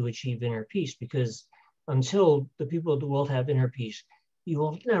people to achieve inner peace, because until the people of the world have inner peace, you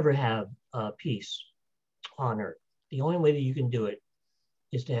will never have peace on earth. The only way that you can do it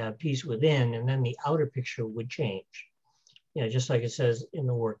is to have peace within, and then the outer picture would change. You know, just like it says in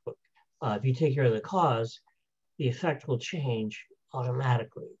the workbook. If you take care of the cause, the effect will change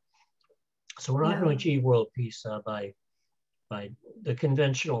automatically. So we're not going to achieve world peace by the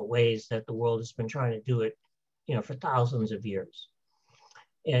conventional ways that the world has been trying to do it, you know, for thousands of years.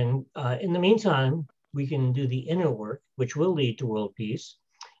 And in the meantime, we can do the inner work, which will lead to world peace,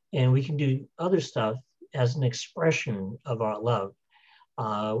 and we can do other stuff as an expression of our love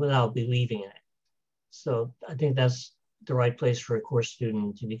without believing in it. So I think that's the right place for a Course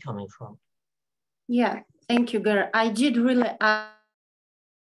student to be coming from. Yeah, thank you, Ger. I did really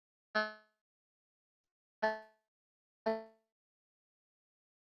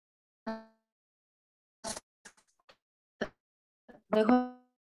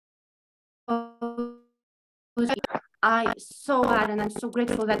I so glad and I'm so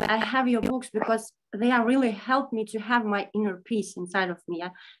grateful that I have your books, because they are really helped me to have my inner peace inside of me.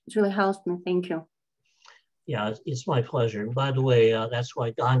 It really helps me. Thank you. Yeah, it's my pleasure. And by the way, that's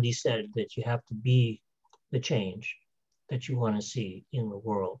why Gandhi said that you have to be the change that you want to see in the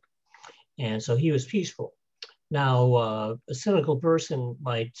world. And so he was peaceful. Now, a cynical person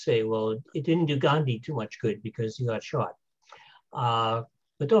might say, well, it didn't do Gandhi too much good because he got shot.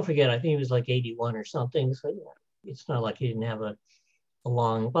 But don't forget, I think he was like 81 or something. So yeah, it's not like he didn't have a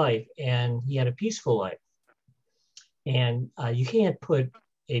long life, and he had a peaceful life. And you can't put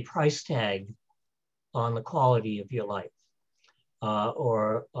a price tag on the quality of your life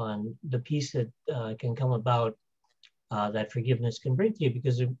or on the peace that can come about that forgiveness can bring to you,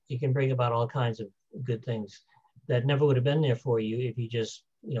 because it can bring about all kinds of good things that never would have been there for you if you just,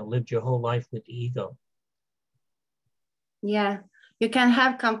 you know, lived your whole life with the ego. Yeah, you can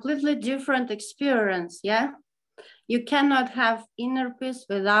have completely different experience. Yeah, you cannot have inner peace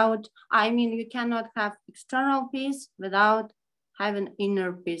without, I mean, you cannot have external peace without having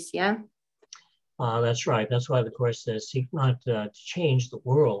inner peace. Yeah. That's right. That's why the Course says, seek not to change the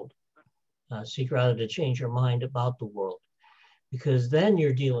world, seek rather to change your mind about the world, because then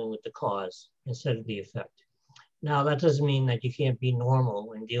you're dealing with the cause instead of the effect. Now, that doesn't mean that you can't be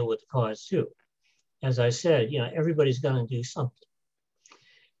normal and deal with the cause too. As I said, you know, everybody's going to do something.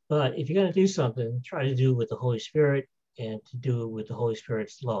 But if you're going to do something, try to do it with the Holy Spirit and to do it with the Holy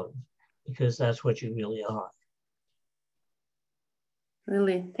Spirit's love, because that's what you really are.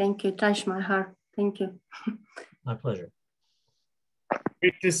 Really, thank you. Touch my heart. Thank you. My pleasure.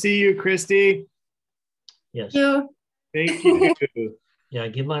 Great to see you, Christy. Yes. Thank you. Thank you. Yeah,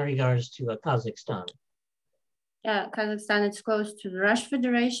 give my regards to Kazakhstan. Yeah, Kazakhstan, it's close to the Russian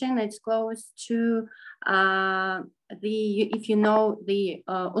Federation. It's close to if you know, the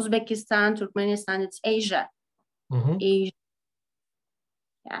Uzbekistan, Turkmenistan, it's Asia. Mm-hmm. Asia.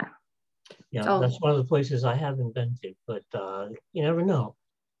 Yeah. Yeah, So, that's one of the places I haven't been to, but you never know.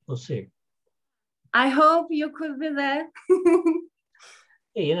 We'll see. I hope you could be there.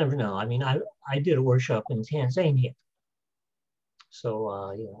 Hey, you never know. I mean, I did a workshop in Tanzania.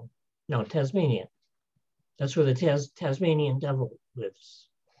 So, you know, no, Tasmania. That's where the Tasmanian devil lives.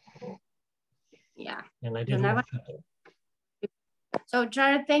 Yeah. And I did a workshop there. So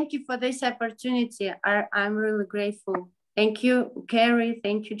Jared, thank you for this opportunity. I'm really grateful. Thank you, Carrie.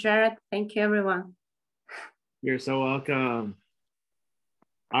 Thank you, Jared. Thank you, everyone. You're so welcome.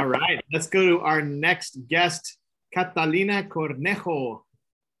 All right, let's go to our next guest, Catalina Cornejo.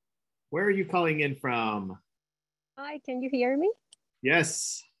 Where are you calling in from? Hi, can you hear me?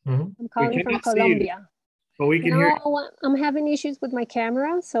 Yes. Mm-hmm. I'm calling from Colombia. But we can hear you. I'm having issues with my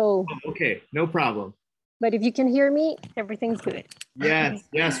camera, so. Oh, okay, no problem. But if you can hear me, everything's good. Yes,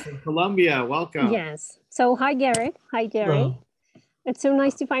 yes, from Colombia. Welcome. Yes. So hi, Garrett. Hi, Jerry. Hello. It's so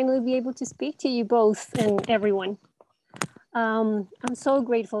nice to finally be able to speak to you both and everyone. I'm so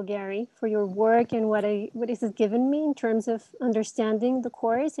grateful, Gary, for your work and what it has given me in terms of understanding the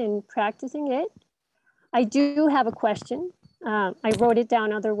course and practicing it. I do have a question. I wrote it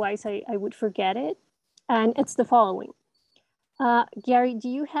down, otherwise I would forget it. And it's the following. Gary, do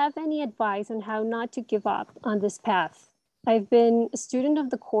you have any advice on how not to give up on this path? I've been a student of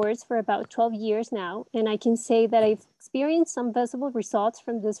the course for about 12 years now, and I can say that I've experienced some visible results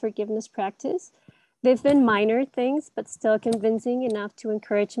from this forgiveness practice. They've been minor things, but still convincing enough to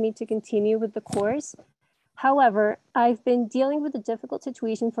encourage me to continue with the course. However, I've been dealing with a difficult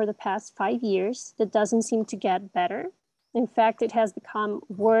situation for the past 5 years that doesn't seem to get better. In fact, it has become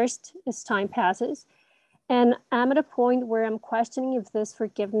worse as time passes. And I'm at a point where I'm questioning if this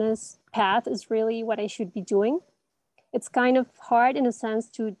forgiveness path is really what I should be doing. It's kind of hard in a sense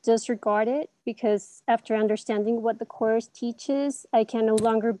to disregard it, because after understanding what the course teaches, I can no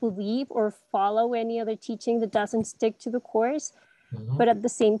longer believe or follow any other teaching that doesn't stick to the course. Mm-hmm. But at the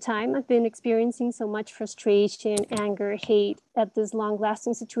same time, I've been experiencing so much frustration, anger, hate at this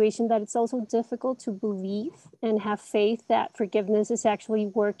long-lasting situation that it's also difficult to believe and have faith that forgiveness is actually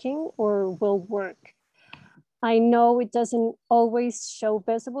working or will work. I know it doesn't always show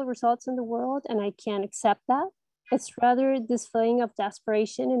visible results in the world, and I can't accept that. It's rather this feeling of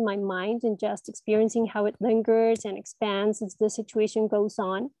desperation in my mind and just experiencing how it lingers and expands as the situation goes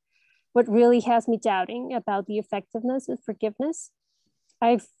on. What really has me doubting about the effectiveness of forgiveness.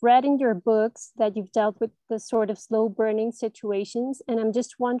 I've read in your books that you've dealt with the sort of slow burning situations, and I'm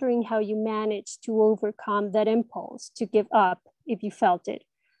just wondering how you managed to overcome that impulse to give up if you felt it,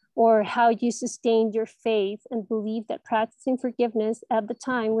 or how you sustained your faith and believed that practicing forgiveness at the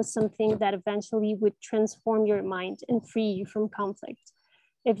time was something that eventually would transform your mind and free you from conflict.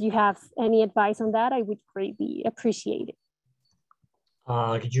 If you have any advice on that, I would greatly appreciate it.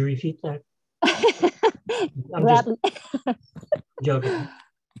 Could you repeat that? I'm Gladly. just joking.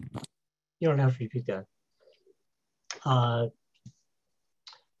 You don't have to repeat that.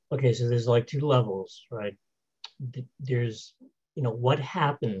 Okay, so there's like 2 levels, right? There's, you know, what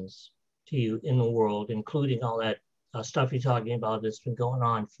happens to you in the world, including all that stuff you're talking about that's been going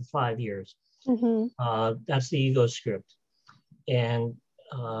on for 5 years. Mm-hmm. That's the ego script. And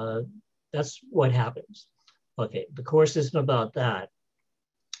that's what happens. Okay, the course isn't about that.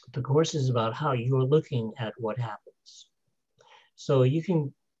 The course is about how you're looking at what happens. So you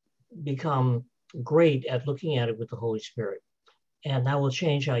can become great at looking at it with the Holy Spirit, and that will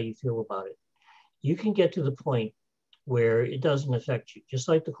change how you feel about it. You can get to the point where it doesn't affect you, just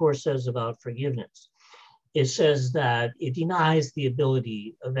like the course says about forgiveness. It says that it denies the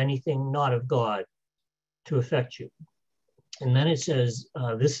ability of anything not of God to affect you. And then it says,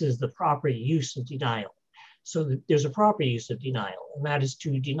 this is the proper use of denial. So there's a proper use of denial, and that is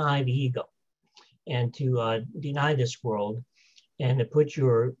to deny the ego and to deny this world and to put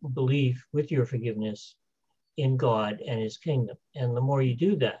your belief with your forgiveness in God and his kingdom. And the more you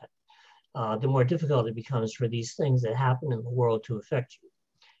do that, the more difficult it becomes for these things that happen in the world to affect you.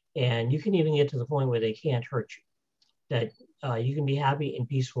 And you can even get to the point where they can't hurt you, that you can be happy and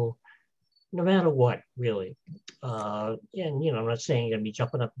peaceful no matter what, really. And, you know, I'm not saying you're going to be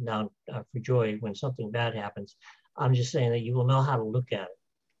jumping up and down for joy when something bad happens. I'm just saying that you will know how to look at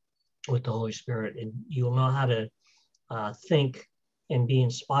it with the Holy Spirit, and you will know how to think and be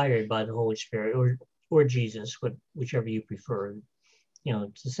inspired by the Holy Spirit or Jesus, whichever you prefer. You know,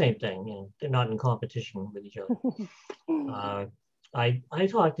 it's the same thing. You know, they're not in competition with each other. I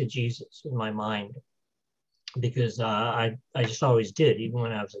talk to Jesus in my mind because I just always did, even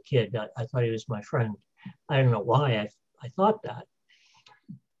when I was a kid. I thought he was my friend. I don't know why I thought that,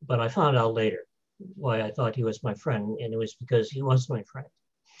 but I found out later why I thought he was my friend, and it was because he was my friend.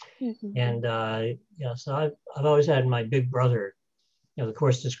 Mm-hmm. And yeah, so I've always had my big brother the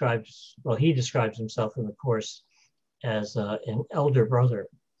Course describes, well, he describes himself in the Course as an elder brother.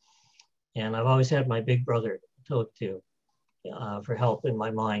 And I've always had my big brother to look to for help in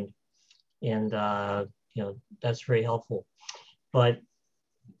my mind. And, that's very helpful. But,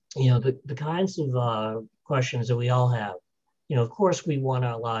 the kinds of questions that we all have, of course, we want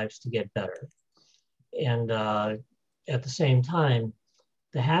our lives to get better. And at the same time,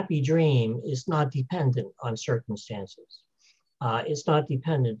 the happy dream is not dependent on circumstances. It's not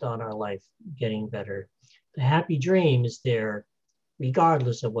dependent on our life getting better. The happy dream is there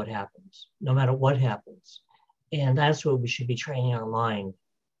regardless of what happens, no matter what happens. And that's what we should be training our mind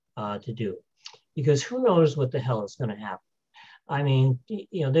to do. Because who knows what the hell is going to happen? I mean,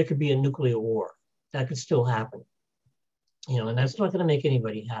 there could be a nuclear war. That could still happen. And that's not going to make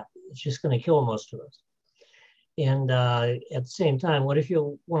anybody happy. It's just going to kill most of us. And at the same time, what if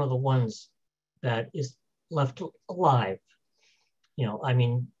you're one of the ones that is left alive?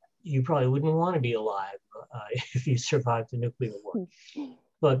 You probably wouldn't want to be alive if you survived the nuclear war.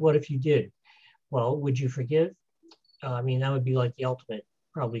 But what if you did? Well, would you forgive? That would be like the ultimate,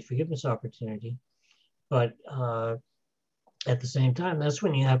 probably, forgiveness opportunity. But at the same time, that's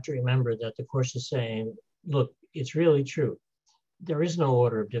when you have to remember that the Course is saying, look, it's really true. There is no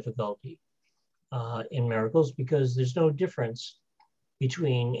order of difficulty in miracles, because there's no difference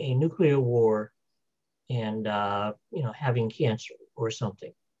between a nuclear war and having cancer or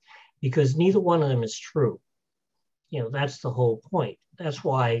something, because neither one of them is true. That's the whole point. That's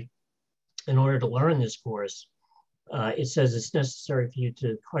why, in order to learn this Course, it says it's necessary for you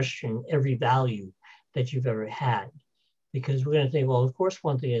to question every value that you've ever had, because we're going to think, well, of course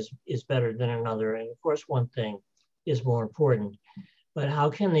one thing is better than another, and of course one thing is more important, but how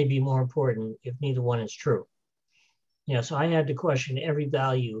can they be more important if neither one is true? So I had to question every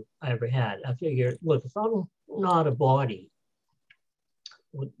value I ever had. I figured, look, if I'm not a body,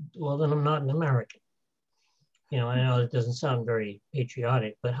 well, then I'm not an American. I know it doesn't sound very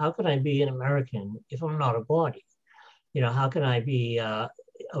patriotic, but how can I be an American if I'm not a body? How can I be of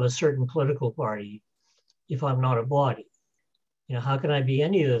a certain political party if I'm not a body? How can I be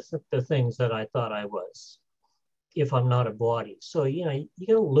any of the things that I thought I was if I'm not a body? So, you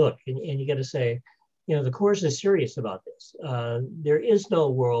got to look and you got to say, the Course is serious about this. There is no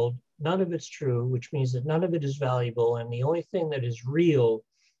world, none of it's true, which means that none of it is valuable. And the only thing that is real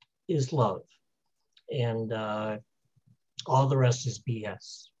is love. And all the rest is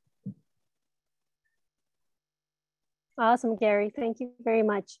BS. Awesome, Gary. Thank you very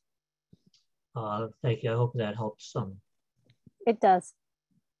much. Thank you. I hope that helps some. It does.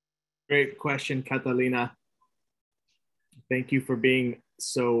 Great question, Catalina. Thank you for being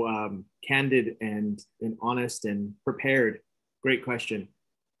so candid and honest and prepared. Great question.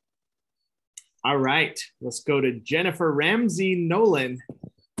 All right, let's go to Jennifer Ramsey Nolan.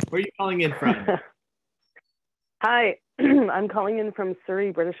 Where are you calling in from? Hi, I'm calling in from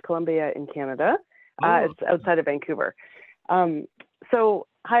Surrey, British Columbia in Canada. It's outside of Vancouver. So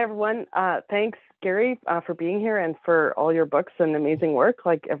hi, everyone. Thanks, Gary, for being here and for all your books and amazing work,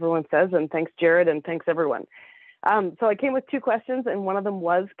 like everyone says. And thanks, Jared, and thanks, everyone. So I came with two questions, and one of them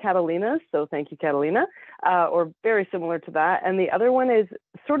was Catalina's. So thank you, Catalina, or very similar to that. And the other one is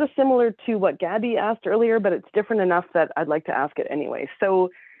sort of similar to what Gabby asked earlier, but it's different enough that I'd like to ask it anyway. So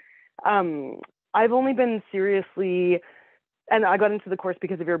I've only been seriously, and I got into the Course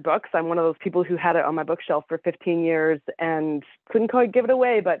because of your books. I'm one of those people who had it on my bookshelf for 15 years and couldn't quite give it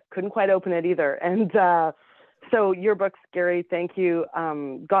away, but couldn't quite open it either. And so your books, Gary, thank you,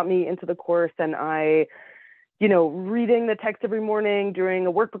 got me into the Course. And I, reading the text every morning, doing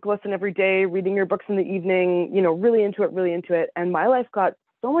a workbook lesson every day, reading your books in the evening, really into it. And my life got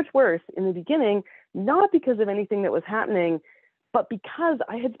so much worse in the beginning, not because of anything that was happening, but because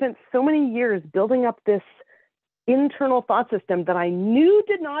I had spent so many years building up this internal thought system that I knew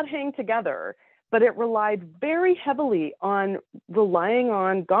did not hang together, but it relied very heavily on relying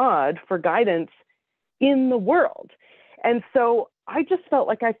on God for guidance in the world. And so I just felt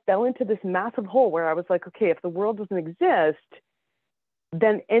like I fell into this massive hole where I was like, okay, if the world doesn't exist,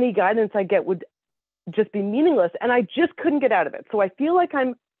 then any guidance I get would just be meaningless. And I just couldn't get out of it. So I feel like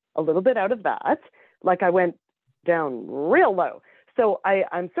I'm a little bit out of that. Like I went down real low. So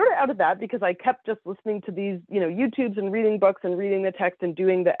I'm sort of out of that because I kept just listening to these, YouTubes and reading books and reading the text and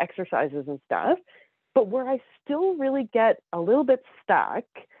doing the exercises and stuff. But where I still really get a little bit stuck,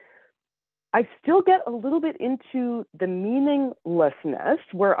 I still get a little bit into the meaninglessness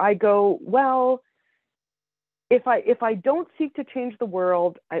where I go, well, if I don't seek to change the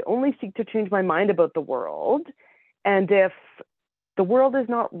world, I only seek to change my mind about the world. And if the world is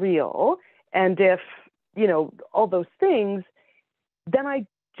not real, and if, all those things, then I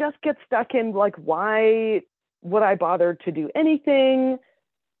just get stuck in like, why would I bother to do anything?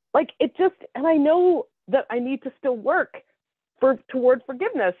 Like it just, and I know that I need to still work toward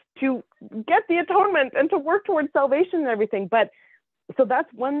forgiveness, to get the atonement and to work towards salvation and everything. But so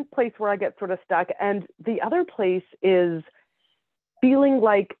that's one place where I get sort of stuck. And the other place is feeling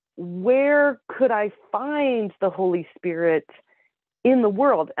like, where could I find the Holy Spirit in the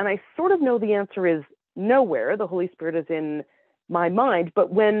world? And I sort of know the answer is nowhere. The Holy Spirit is in my mind.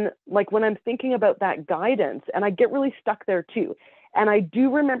 But when I'm thinking about that guidance, and I get really stuck there too. And I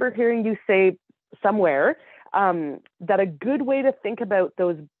do remember hearing you say somewhere that a good way to think about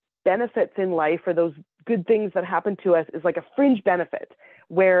those benefits in life, or those good things that happen to us, is like a fringe benefit,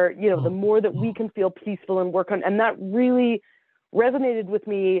 where, you know, the more that we can feel peaceful and work on, and that really resonated with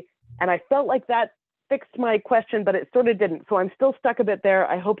me. And I felt like that fixed my question, but it sort of didn't. So I'm still stuck a bit there.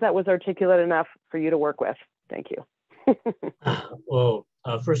 I hope that was articulate enough for you to work with. Thank you. Well,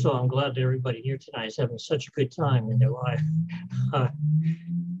 first of all, I'm glad that everybody here tonight is having such a good time in their life.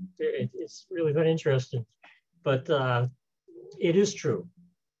 It's really very interesting. But it is true.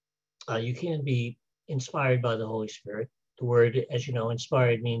 You can be inspired by the Holy Spirit. The word, as you know,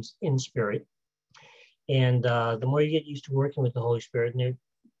 inspired means in spirit. And the more you get used to working with the Holy Spirit, and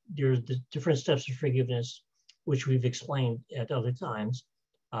there's the different steps of forgiveness, which we've explained at other times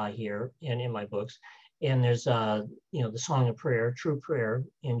here and in my books. And there's, you know, the song of prayer, true prayer,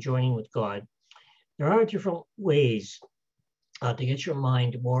 and joining with God. There are different ways to get your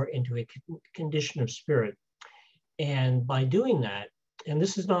mind more into a condition of spirit. And by doing that, and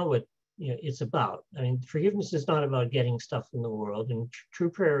this is not what, you know, it's about. I mean, forgiveness is not about getting stuff in the world, and true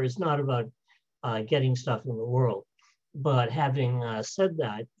prayer is not about getting stuff in the world. But having said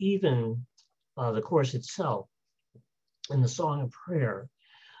that, even the Course itself, in the Song of Prayer,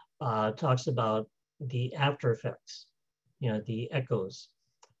 talks about the after effects, you know, the echoes,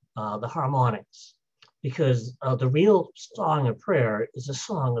 the harmonics, because the real Song of Prayer is a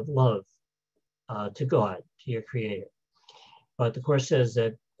song of love to God, to your Creator. But the Course says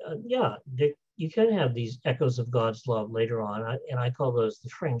that, you can have these echoes of God's love later on, and I call those the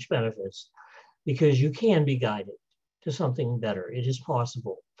fringe benefits, because you can be guided to something better. It is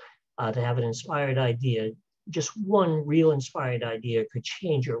possible to have an inspired idea. Just one real inspired idea could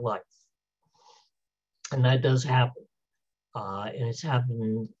change your life. And that does happen. And it's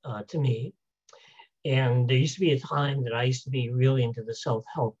happened to me. And there used to be a time that I used to be really into the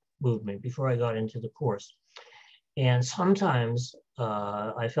self-help movement before I got into the Course. And sometimes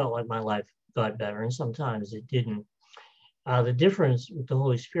I felt like my life got better, and sometimes it didn't. The difference with the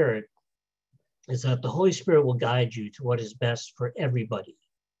Holy Spirit is that the Holy Spirit will guide you to what is best for everybody,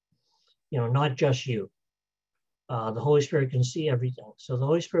 you know, not just you. The Holy Spirit can see everything. So the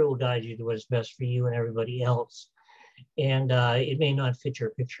Holy Spirit will guide you to what is best for you and everybody else. And it may not fit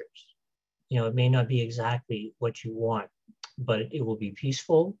your pictures. You know, it may not be exactly what you want, but it will be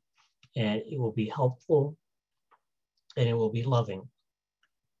peaceful, and it will be helpful, and it will be loving.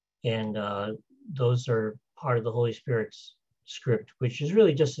 And those are part of the Holy Spirit's script, which is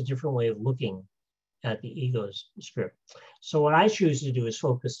really just a different way of looking at the ego's script. So what I choose to do is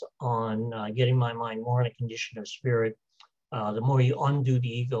focus on getting my mind more in a condition of spirit. The more you undo the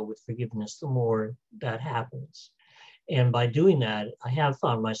ego with forgiveness, the more that happens. And by doing that, I have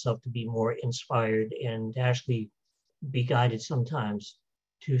found myself to be more inspired and to actually be guided sometimes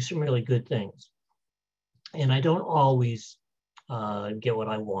to some really good things. And I don't always get what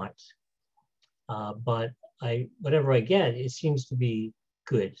I want, but whatever I get, it seems to be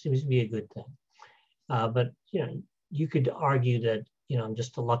good. It seems to be a good thing. But you know, you could argue that, you know, I'm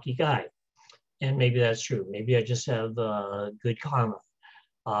just a lucky guy, and maybe that's true. Maybe I just have good karma.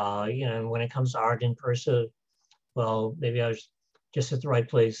 You know, and when it comes to art in person, well, maybe I was just at the right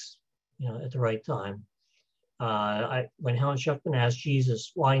place, you know, at the right time. When Helen Schuckman asked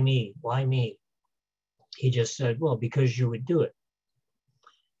Jesus, "Why me? Why me?" He just said, "Well, because you would do it."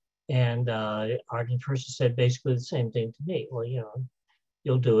 And Art in Person said basically the same thing to me. Well, you know,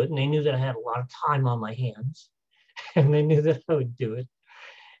 you'll do it. And they knew that I had a lot of time on my hands, and they knew that I would do it,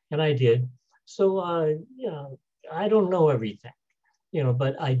 and I did. So, you know, I don't know everything, you know,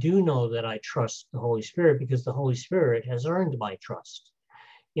 but I do know that I trust the Holy Spirit, because the Holy Spirit has earned my trust.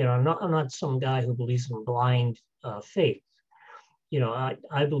 You know, I'm not some guy who believes in blind faith. You know,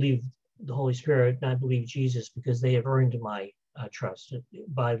 I believe the Holy Spirit, and I believe Jesus, because they have earned my trust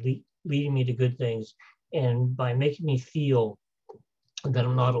by leading me to good things, and by making me feel that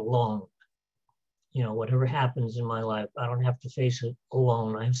I'm not alone. You know, whatever happens in my life, I don't have to face it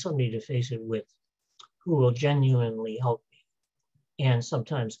alone. I have somebody to face it with, who will genuinely help me and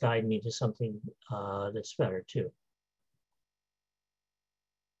sometimes guide me to something that's better too.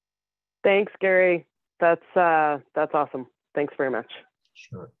 Thanks, Gary. That's awesome. Thanks very much.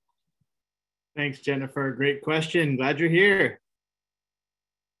 Sure. Thanks, Jennifer. Great question. Glad you're here.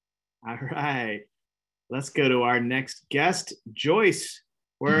 All right. Let's go to our next guest, Joyce.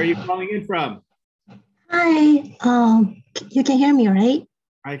 Where are you calling in from? Hi, you can hear me, right?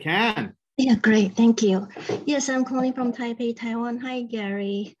 I can. Yeah, great, thank you. Yes, I'm calling from Taipei, Taiwan. Hi,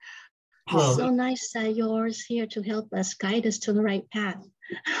 Gary. Hello. So nice that you're here to help us guide us to the right path.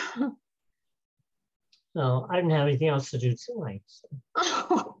 No, I didn't have anything else to do tonight. So.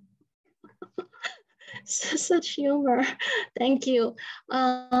 Oh, such humor. Thank you.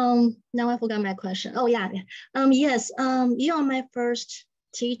 Now I forgot my question. Oh yeah. Yes. You are my first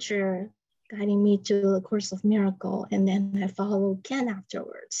teacher guiding me to the Course of Miracle, and then I followed Ken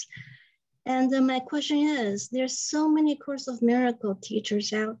afterwards. And my question is, there's so many Course of Miracle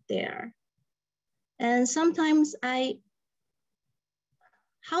teachers out there, and sometimes how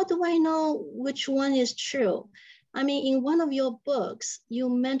do I know which one is true? I mean, in one of your books, you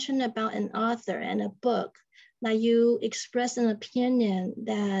mentioned about an author and a book that you express an opinion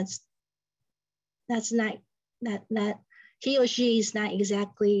that's not that he or she is not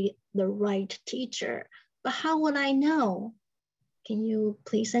exactly the right teacher. But how would I know? Can you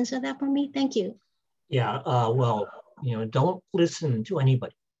please answer that for me? Thank you. Yeah. Well, don't listen to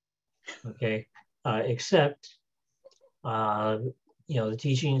anybody. Okay. Except the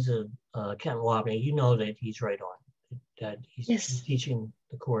teachings of Ken Wapner. You know that he's right on, that he's teaching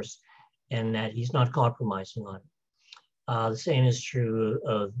the course, and that he's not compromising on it. The same is true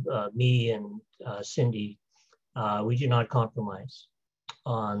of me and Cindy. We do not compromise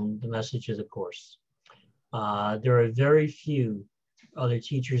on the message of the course. There are very few other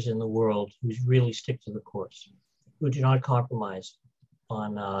teachers in the world who really stick to the course, who do not compromise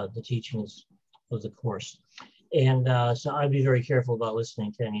on the teachings of the course. And so I'd be very careful about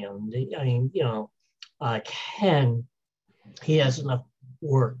listening to any of them. I mean, Ken, he has enough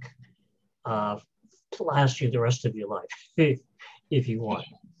work to last you the rest of your life, if you want.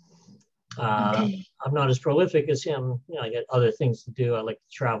 Okay. I'm not as prolific as him. I got other things to do. I like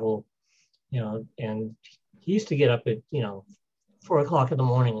to travel, and he used to get up at, 4 o'clock in the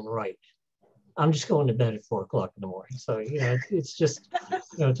morning and write. I'm just going to bed at 4 o'clock in the morning. So, it's just,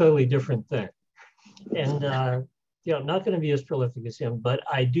 a totally different thing. And, I'm not going to be as prolific as him, but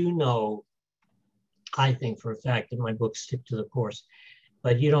I do know, I think for a fact that my books stick to the course,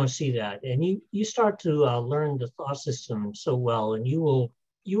 but you don't see that. And you start to learn the thought system so well, and you will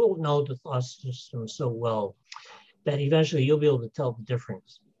know the thought system so well that eventually you'll be able to tell the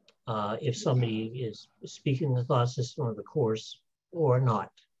difference if somebody is speaking the thought system of the course or not.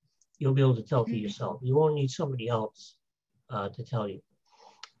 You'll be able to tell for yourself. You won't need somebody else to tell you.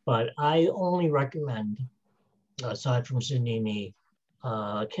 But I only recommend, aside from Cindy and me,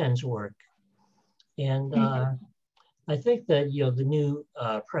 Ken's work. And I think that, the new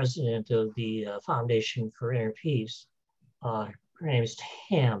president of the Foundation for Inner Peace, her name is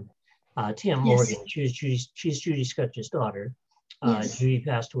Tam Morgan. She's Judy Scutch's daughter. Judy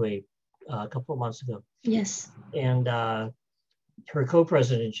passed away a couple of months ago. Yes. And her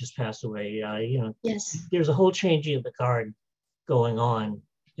co-president just passed away. Yes. There's a whole changing of the guard going on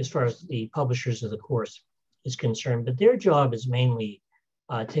as far as the publishers of the course is concerned, but their job is mainly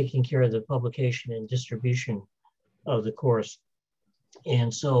taking care of the publication and distribution of the course.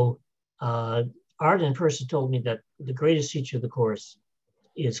 And so Art in person told me that the greatest teacher of the course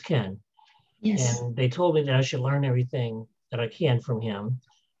is Ken. Yes. And they told me that I should learn everything that I can from him.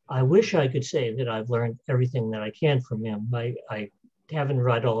 I wish I could say that I've learned everything that I can from him. I haven't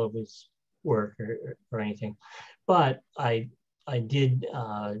read all of his work or anything, but I did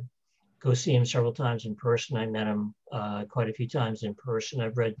go see him several times in person. I met him quite a few times in person.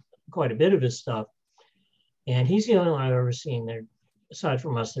 I've read quite a bit of his stuff. And he's the only one I've ever seen there, aside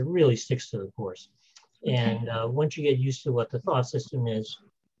from us, that really sticks to the course. Okay. And once you get used to what the thought system is,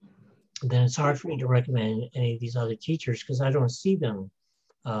 then it's hard for me to recommend any of these other teachers because I don't see them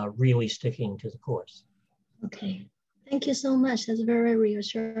really sticking to the course. Okay. Thank you so much. That's very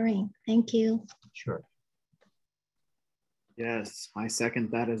reassuring. Thank you. Sure. Yes, I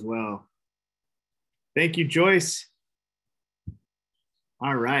second that as well. Thank you, Joyce.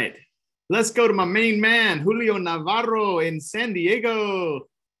 All right. Let's go to my main man, Julio Navarro in San Diego.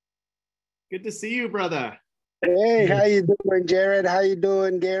 Good to see you, brother. Hey, how you doing, Jared? How you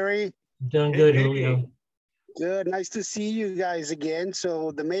doing, Gary? Doing good, Julio. Good. Nice to see you guys again.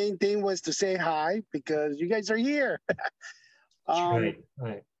 So the main thing was to say hi because you guys are here. Right.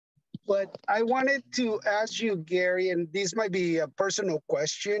 But I wanted to ask you, Gary, and this might be a personal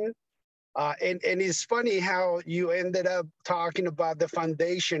question. And it's funny how you ended up talking about the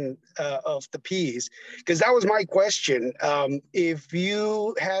foundation of the piece, because that was my question. If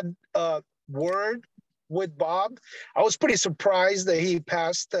you had a word with Bob, I was pretty surprised that he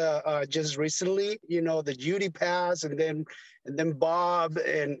passed just recently. You know, the Judy passed, and then Bob,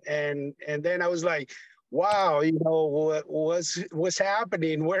 and then I was like, wow, you know, what's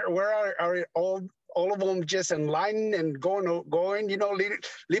happening? Where are all of them just enlightening and going, you know,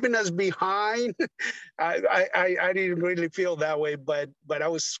 leaving us behind? I didn't really feel that way, but I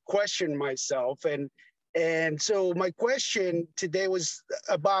was questioning myself. And so my question today was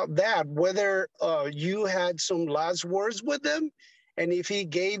about that, whether you had some last words with him, and if he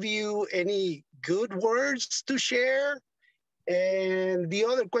gave you any good words to share. And the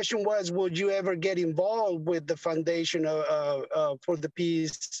other question was, would you ever get involved with the foundation for the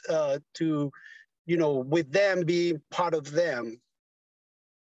piece to, you know, with them being part of them?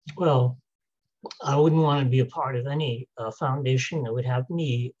 Well, I wouldn't want to be a part of any foundation that would have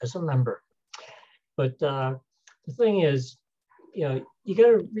me as a member. But the thing is, you know, you got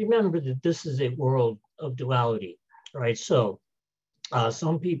to remember that this is a world of duality, right? So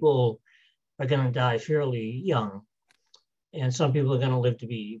some people are going to die fairly young, and some people are going to live to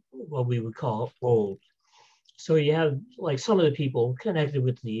be what we would call old. So you have like some of the people connected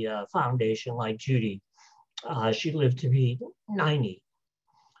with the foundation, like Judy. She lived to be 90.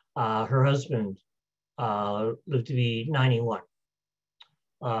 Her husband lived to be 91.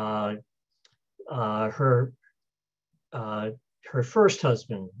 Her first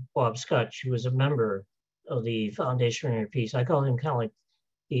husband, Bob Scott, she was a member of the Foundation for Inner Peace. I call him kind of like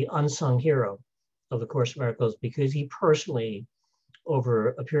the unsung hero of the Course of Miracles, because he personally, over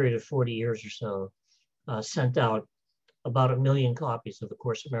a period of 40 years or so, sent out about 1 million copies of the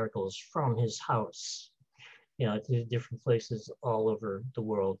Course of Miracles from his house, you know, to different places all over the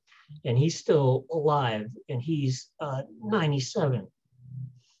world. And he's still alive, and he's 97.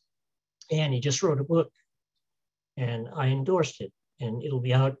 And he just wrote a book, and I endorsed it, and it'll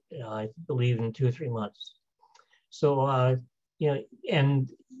be out, I believe, in 2 or 3 months. So, you know, and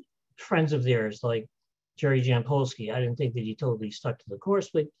friends of theirs like Jerry Jampolsky, I didn't think that he totally stuck to the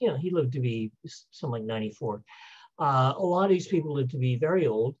course, but, you know, he lived to be something like 94. A lot of these people live to be very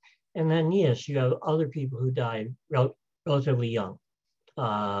old. And then, yes, you have other people who died relatively young.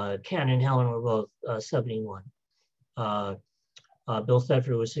 Ken and Helen were both 71. Bill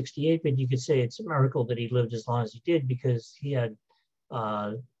Thetford was 68, but you could say it's a miracle that he lived as long as he did, because he had,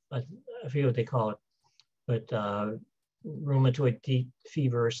 I forget what they call it, but rheumatoid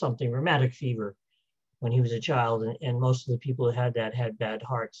fever or something, rheumatic fever, when he was a child. And most of the people who had that had bad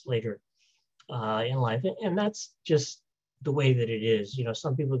hearts later in life. And that's just the way that it is. You know,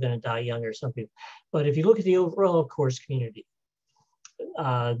 some people are going to die younger, some people. But if you look at the overall course community,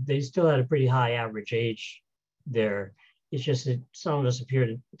 they still had a pretty high average age there. It's just that some of us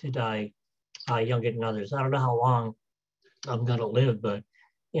appear to die younger than others. I don't know how long I'm going to live, but,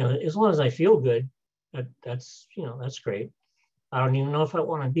 you know, as long as I feel good, that's, you know, that's great. I don't even know if I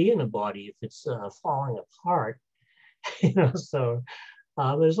want to be in a body if it's falling apart, you know. So,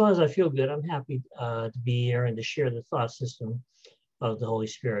 but as long as I feel good, I'm happy to be here and to share the thought system of the Holy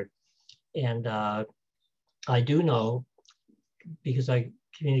Spirit. And I do know, because I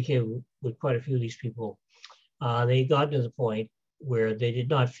communicate with quite a few of these people, they got to the point where they did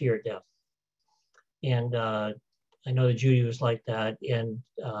not fear death. And I know that Judy was like that, and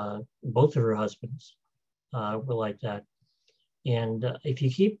both of her husbands were like that. And if you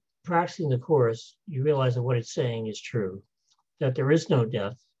keep practicing the Course, you realize that what it's saying is true, that there is no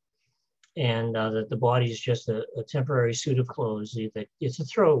death, and that the body is just a temporary suit of clothes, that it's a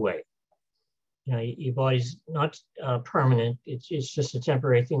throwaway. You know, your body's not permanent, it's just a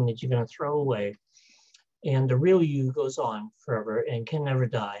temporary thing that you're going to throw away. And the real you goes on forever and can never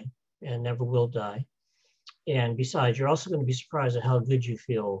die and never will die. And besides, you're also going to be surprised at how good you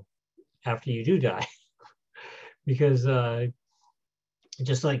feel after you do die. Because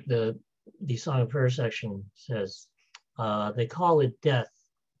just like the Song of Prayer section says, they call it death,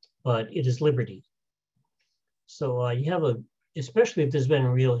 but it is liberty. So you have especially if there's been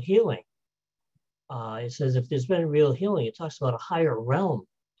real healing. It says if there's been real healing, it talks about a higher realm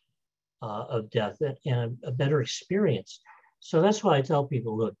of death and a better experience. So that's why I tell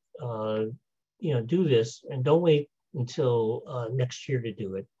people, look, you know, do this and don't wait until next year to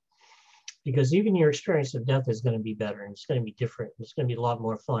do it. Because even your experience of death is going to be better, and it's going to be different. It's going to be a lot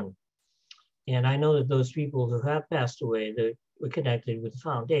more fun. And I know that those people who have passed away that were connected with the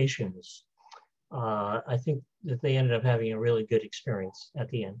foundations, I think that they ended up having a really good experience at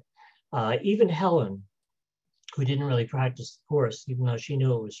the end. Even Helen, who didn't really practice the Course, even though she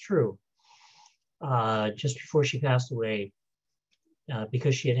knew it was true, just before she passed away,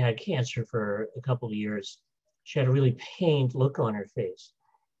 because she had had cancer for a couple of years, she had a really pained look on her face,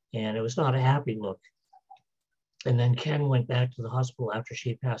 and it was not a happy look. And then Ken went back to the hospital after she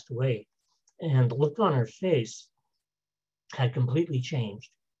had passed away, and the look on her face had completely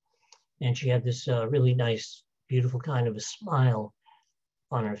changed. And she had this really nice, beautiful kind of a smile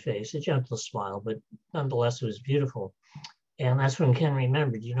on her face, a gentle smile, but nonetheless, it was beautiful. And that's when Ken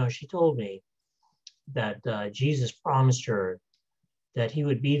remembered, you know, she told me that Jesus promised her that he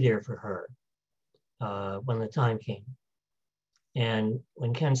would be there for her when the time came. And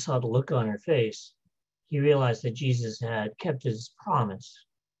when Ken saw the look on her face, he realized that Jesus had kept his promise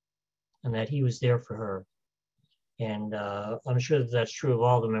and that he was there for her. And I'm sure that that's true of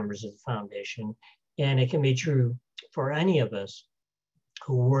all the members of the foundation. And it can be true for any of us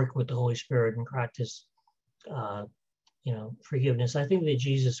who work with the Holy Spirit and practice, you know, forgiveness. I think that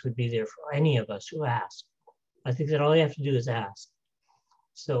Jesus would be there for any of us who ask. I think that all you have to do is ask.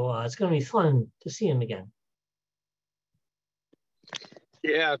 So it's going to be fun to see him again.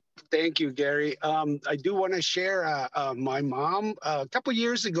 Yeah, thank you, Gary. I do want to share my mom. A couple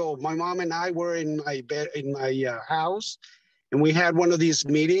years ago, my mom and I were in my bed in my house, and we had one of these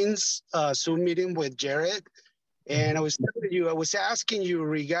meetings, Zoom meeting with Jared. And I was telling you, I was asking you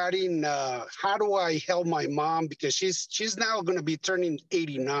regarding how do I help my mom, because she's now going to be turning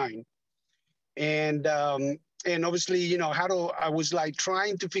 89, and obviously, you know, I was like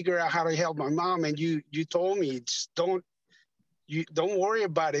trying to figure out how to help my mom, and you told me, just don't worry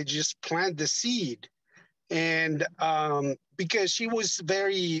about it, just plant the seed. And because she was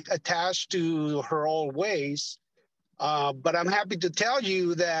very attached to her old ways, but I'm happy to tell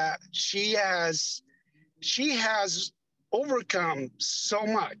you that she has overcome so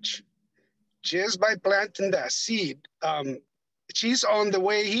much just by planting that seed. She's on the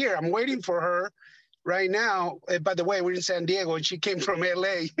way here. I'm waiting for her right now. By the way, we're in San Diego, and she came from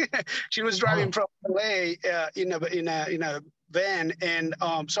LA. She was driving from LA in a van, and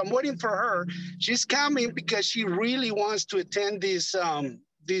so I'm waiting for her. She's coming because she really wants to attend this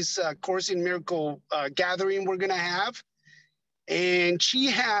Course in Miracle gathering we're gonna have, and she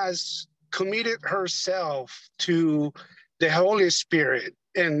has committed herself to the Holy Spirit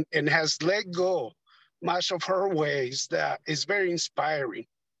and has let go much of her ways. That is very inspiring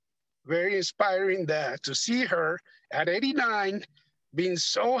that to see her at 89 being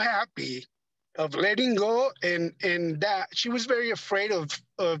so happy of letting go, and that she was very afraid of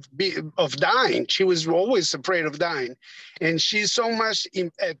dying. She was always afraid of dying, and she's so much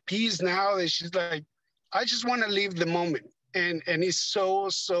at peace now that she's like, I just want to live the moment. And he's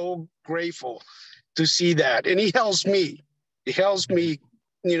so grateful to see that. And he helps me,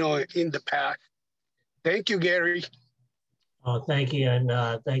 you know, in the path. Thank you, Gary. Oh, thank you. And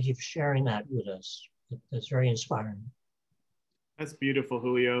thank you for sharing that with us. That's very inspiring. That's beautiful,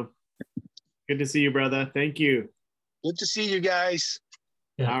 Julio. Good to see you, brother. Thank you. Good to see you guys.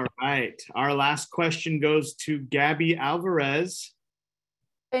 Yeah. All right. Our last question goes to Gabby Alvarez.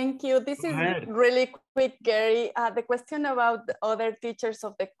 Thank you. This is really quick, Gary. The question about the other teachers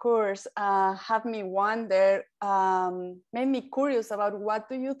of the course have me wonder, made me curious about what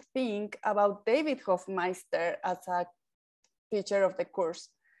do you think about David Hofmeister as a teacher of the course?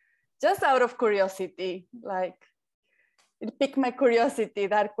 Just out of curiosity, like it piqued my curiosity,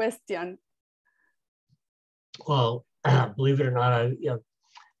 that question. Well, believe it or not,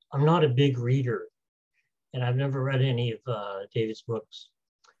 I'm not a big reader, and I've never read any of David's books.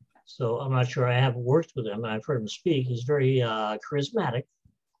 So I'm not sure. I haven't worked with him. I've heard him speak. He's very charismatic,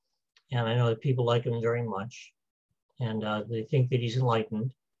 and I know that people like him very much, and they think that he's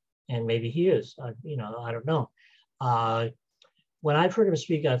enlightened, and maybe he is. You know, I don't know. When I've heard him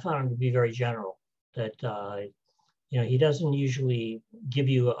speak, I found him to be very general. That you know, he doesn't usually give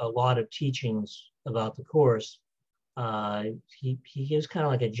you a lot of teachings about the course. He gives kind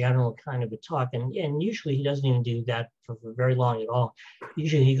of like a general kind of a talk, and usually he doesn't even do that for very long at all.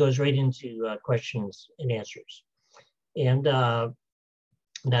 Usually he goes right into questions and answers, and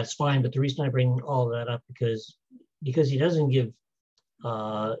that's fine. But the reason I bring all of that up because he doesn't give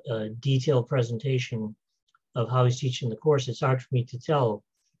a detailed presentation of how he's teaching the course. It's hard for me to tell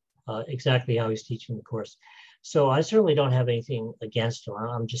exactly how he's teaching the course. So I certainly don't have anything against him.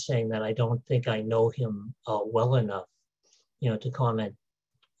 I'm just saying that I don't think I know him well enough, you know, to comment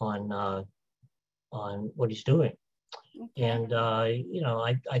on what he's doing. Okay. And you know,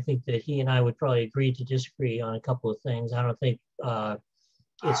 I think that he and I would probably agree to disagree on a couple of things. I don't think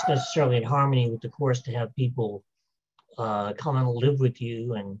it's necessarily in harmony with the course to have people come and live with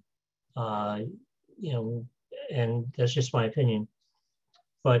you, and you know, and that's just my opinion.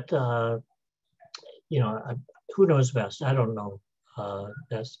 But who knows best? I don't know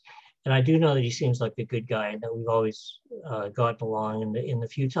best. And I do know that he seems like a good guy and that we've always gotten along. And in the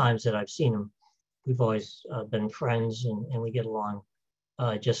few times that I've seen him, we've always been friends and we get along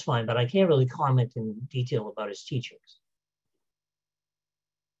just fine. But I can't really comment in detail about his teachings.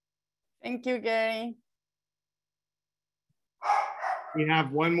 Thank you, Gary. We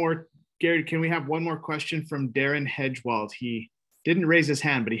have one more. Gary, can we have one more question from Darren Hedgewald? He didn't raise his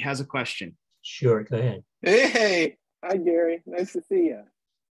hand, but he has a question. Sure, go ahead. Hey, hi Gary, nice to see you.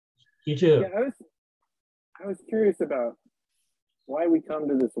 You too. Yeah, I was curious about why we come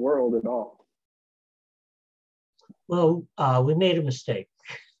to this world at all. Well, we made a mistake.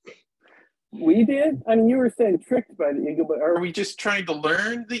 We did? I mean, you were saying tricked by the ego, but Are we just trying to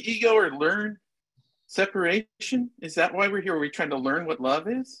learn the ego or learn separation? Is that why we're here? Are we trying to learn what love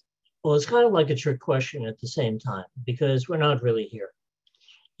is? Well, it's kind of like a trick question at the same time because we're not really here.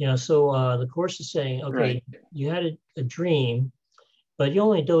 So the Course is saying, okay, Right. You had a dream, but you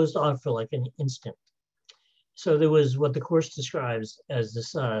only dozed off for like an instant. So there was what the Course describes as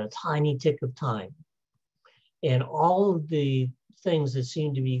this tiny tick of time. And all of the things that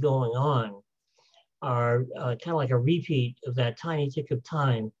seem to be going on are kind of like a repeat of that tiny tick of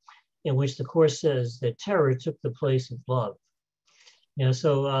time in which the Course says that terror took the place of love.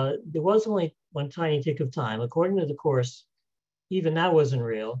 So there was only one tiny tick of time. According to the Course, even that wasn't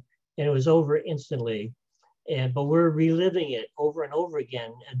real, and it was over instantly. But we're reliving it over and over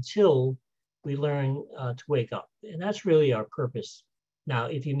again until we learn to wake up. And that's really our purpose now,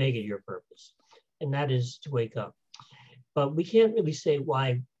 if you make it your purpose. And that is to wake up. But we can't really say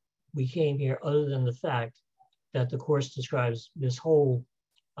why we came here other than the fact that the Course describes this whole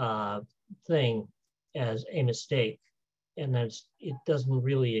thing as a mistake, and that it doesn't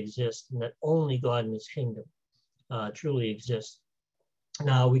really exist, and that only God and his kingdom truly exists.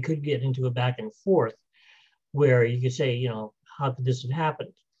 Now, we could get into a back and forth where you could say, how could this have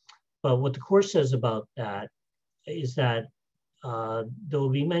happened? But what the Course says about that is that there will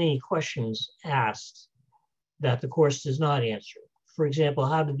be many questions asked that the Course does not answer. For example,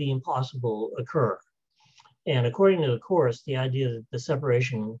 how did the impossible occur? And according to the Course, the idea that the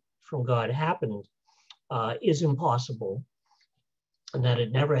separation from God happened is impossible, and that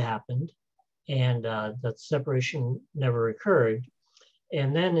it never happened, and that separation never occurred.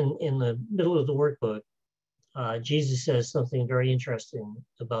 And then in the middle of the workbook, Jesus says something very interesting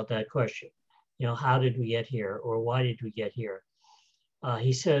about that question. How did we get here, or why did we get here?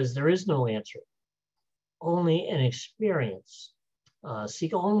 He says, there is no answer, only an experience.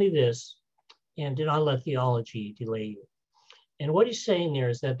 Seek only this, and do not let theology delay you. And what he's saying there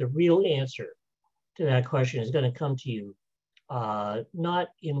is that the real answer to that question is going to come to you, not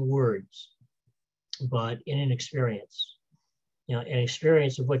in words, but in an experience. An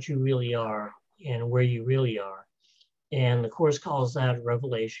experience of what you really are and where you really are. And the Course calls that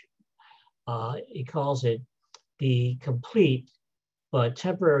revelation. It calls it the complete but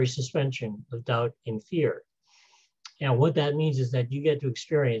temporary suspension of doubt and fear. And what that means is that you get to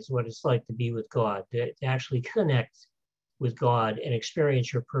experience what it's like to be with God, to actually connect with God and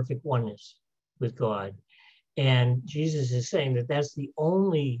experience your perfect oneness with God. And Jesus is saying that that's the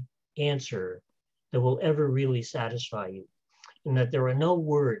only answer that will ever really satisfy you, and that there are no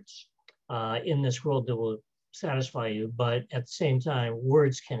words in this world that will satisfy you, but at the same time,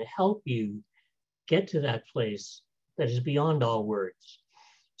 words can help you get to that place that is beyond all words.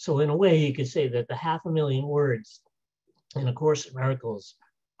 So in a way, you could say that the 500,000 words in A Course in Miracles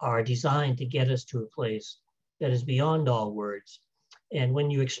are designed to get us to a place that is beyond all words. And when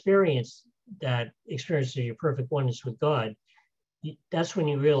you experience that experience of your perfect oneness with God, that's when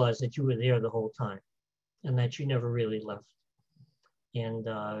you realize that you were there the whole time and that you never really left. And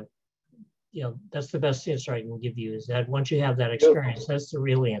that's the best answer I can give you, is that once you have that experience, that's the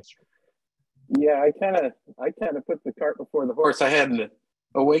real answer. Yeah, I kind of put the cart before the Of course, horse. I had an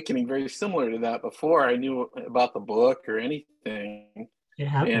awakening very similar to that before I knew about the book or anything. It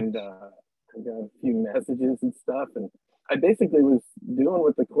happened. And I got a few messages and stuff, and I basically was doing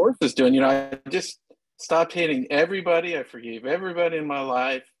what the Course Was doing, I just stopped hating everybody. I forgave everybody in my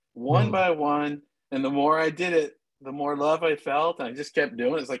life one by one, and the more I did it, the more love I felt, and I just kept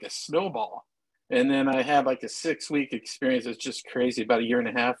doing it. It's like a snowball. And then I had like a 6-week experience. It's just crazy, about 1.5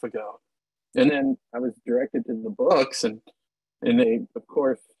 years ago. And then I was directed to the books, and they, of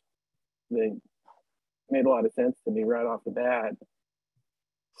course, they made a lot of sense to me right off the bat.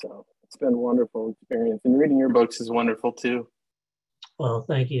 So it's been a wonderful experience, and reading your books is wonderful too. Well,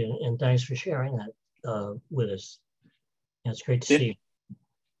 thank you, and thanks for sharing that with us. It's great to see you.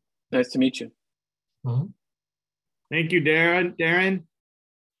 Nice to meet you. Mm-hmm. Thank you, Darren.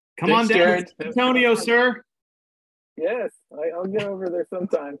 Come on down to San Antonio, sir. Yes, I'll get over there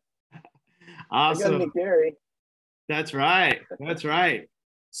sometime. Awesome. I gotta meet Gary. That's right. That's right.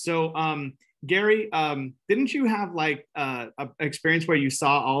 So, Gary, didn't you have like an experience where you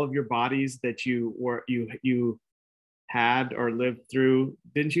saw all of your bodies that you had or lived through?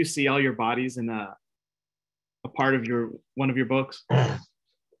 Didn't you see all your bodies in a part of one of your books?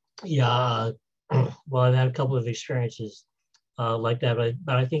 Yeah. Well, I've had a couple of experiences like that,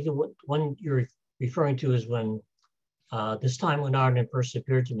 but I think the one you're referring to is when this time Renard in person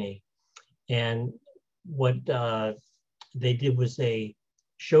appeared to me, and what they did was they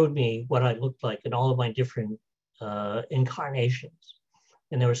showed me what I looked like in all of my different incarnations,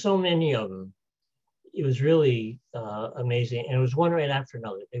 and there were so many of them. It was really amazing, and it was one right after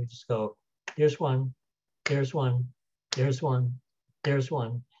another. They would just go, "There's one, there's one, there's one, there's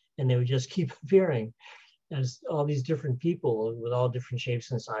one," and they would just keep appearing as all these different people with all different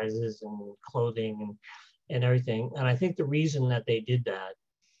shapes and sizes and clothing and everything. And I think the reason that they did that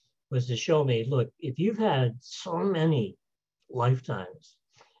was to show me, look, if you've had so many lifetimes,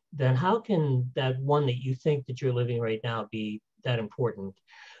 then how can that one that you think that you're living right now be that important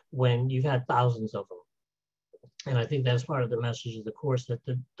when you've had thousands of them? And I think that's part of the message of the Course, that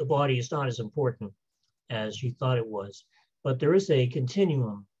the body is not as important as you thought it was, but there is a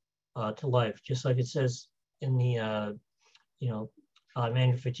continuum to life, just like it says in the,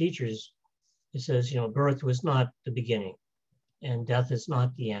 Manual for Teachers. It says, birth was not the beginning and death is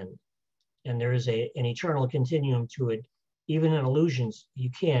not the end. And there is an eternal continuum to it. Even in illusions, you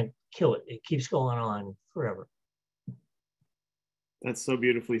can't kill it. It keeps going on forever. That's so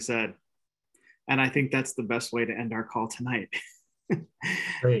beautifully said. And I think that's the best way to end our call tonight.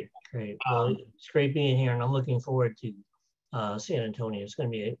 Great. Well, it's great being here, and I'm looking forward to San Antonio. It's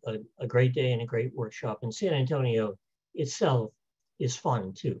going to be a great day and a great workshop. And San Antonio itself is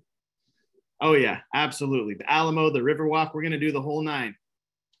fun too. Oh yeah, absolutely. The Alamo, the Riverwalk, we're going to do the whole 9.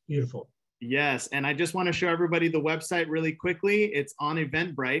 Beautiful. Yes, and I just want to show everybody the website really quickly. It's on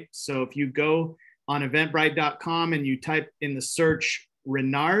Eventbrite. So if you go on eventbrite.com and you type in the search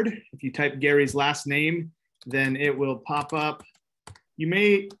Renard, if you type Gary's last name, then it will pop up. You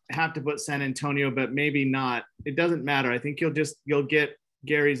may have to put San Antonio, but maybe not. It doesn't matter. I think you'll get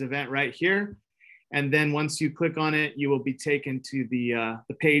Gary's event right here. And then once you click on it, you will be taken to the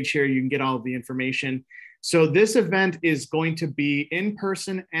page here. You can get all of the information. So this event is going to be in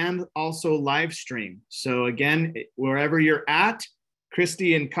person and also live stream. So again, wherever you're at,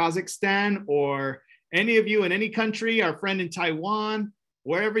 Christy in Kazakhstan, or any of you in any country, our friend in Taiwan,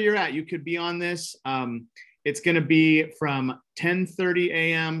 wherever you're at, you could be on this. It's going to be from 10:30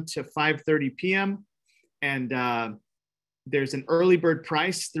 a.m. to 5:30 p.m. And there's an early bird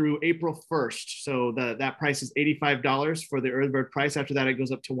price through April 1st. So that price is $85 for the early bird price. After that, it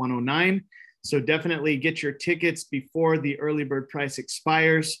goes up to $109. So definitely get your tickets before the early bird price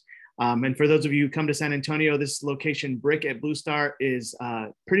expires. And for those of you who come to San Antonio, this location, Brick at Blue Star, is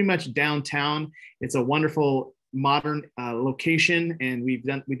pretty much downtown. It's a wonderful modern location, and we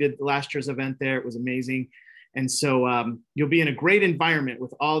did last year's event there. It was amazing. And so you'll be in a great environment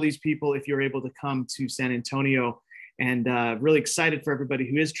with all these people if you're able to come to San Antonio. And really excited for everybody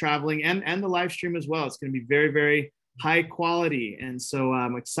who is traveling, and the live stream as well. It's going to be very, very high quality. And so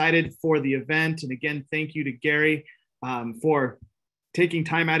I'm excited for the event. And again, thank you to Gary for taking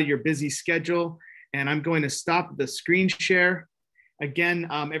time out of your busy schedule. And I'm going to stop the screen share. Again,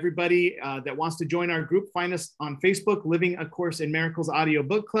 everybody that wants to join our group, find us on Facebook, Living A Course in Miracles Audio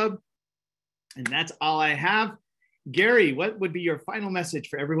Book Club. And that's all I have. Gary, what would be your final message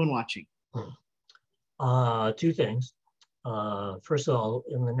for everyone watching? Two things. First of all,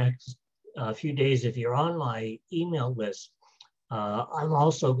 in the next few days, if you're on my email list, I'm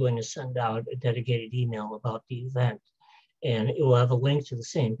also going to send out a dedicated email about the event, and it will have a link to the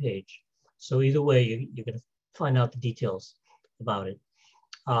same page. So either way, you're going to find out the details about it.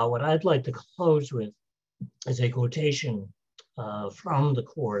 What I'd like to close with is a quotation from the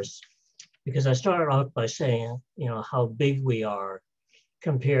Course, because I started out by saying, how big we are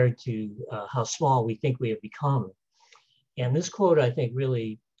compared to how small we think we have become. And this quote, I think,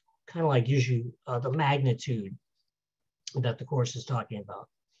 really kind of like gives you the magnitude that the Course is talking about.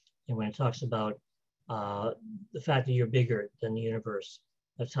 And when it talks about the fact that you're bigger than the universe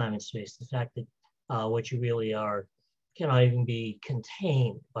of time and space, the fact that what you really are cannot even be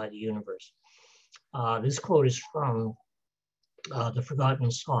contained by the universe. This quote is from the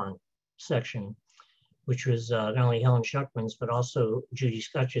Forgotten Song section, which was not only Helen Schuckman's, but also Judy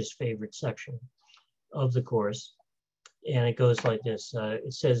Scutch's favorite section of the Course. And it goes like this.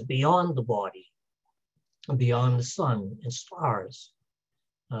 It says, beyond the body, beyond the sun and stars,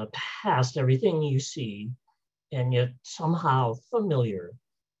 past everything you see, and yet somehow familiar,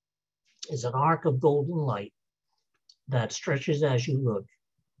 is an arc of golden light that stretches as you look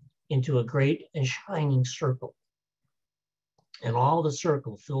into a great and shining circle. And all the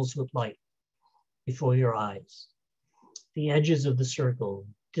circle fills with light before your eyes. The edges of the circle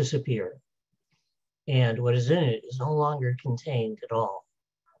disappear, and what is in it is no longer contained at all.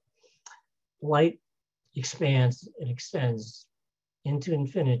 Light expands and extends into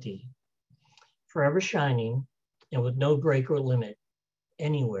infinity, forever shining and with no break or limit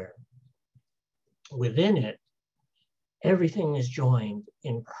anywhere. Within it, everything is joined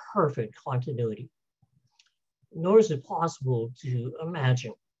in perfect continuity. Nor is it possible to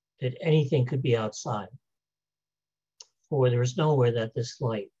imagine that anything could be outside, for there is nowhere that this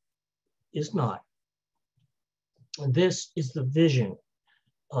light is not. And this is the vision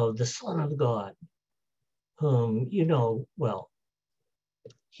of the Son of God, whom you know well.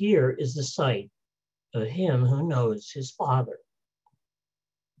 Here is the sight of him who knows his Father.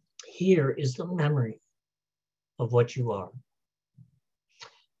 Here is the memory of what you are.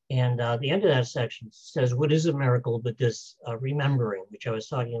 And the end of that section says, what is a miracle but this remembering, which I was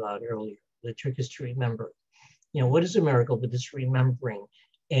talking about earlier? The trick is to remember. You know, what is a miracle but this remembering?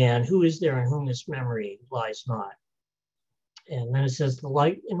 And who is there in whom this memory lies not? And then it says, the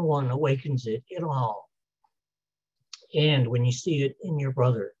light in one awakens it in all. And when you see it in your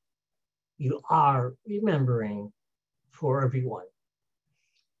brother, you are remembering for everyone.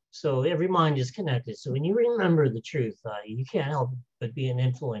 So every mind is connected. So when you remember the truth, you can't help but be an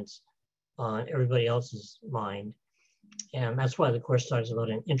influence on everybody else's mind. And that's why the Course talks about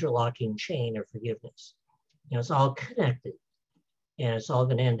an interlocking chain of forgiveness. You know, it's all connected, and it's all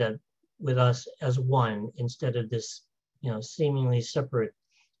going to end up with us as one instead of this, you know, seemingly separate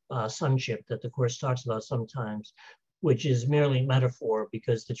sonship that the Course talks about sometimes, which is merely metaphor,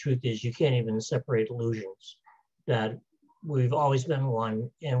 because the truth is you can't even separate illusions, that we've always been one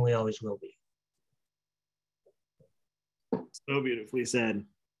and we always will be. So beautifully said.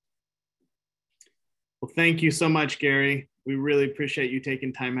 Well, thank you so much, Gary. We really appreciate you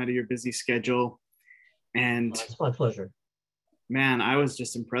taking time out of your busy schedule. And it's my pleasure. Man, I was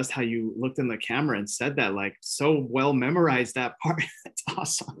just impressed how you looked in the camera and said that, like, so well memorized that part. That's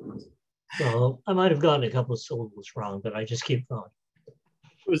awesome. Well, I might have gotten a couple of syllables wrong, but I just keep going.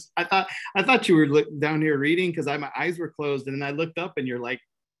 I thought you were down here reading because my eyes were closed, and then I looked up and you're like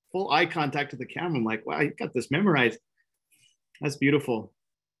full eye contact to the camera. I'm like, wow, you got this memorized. That's beautiful.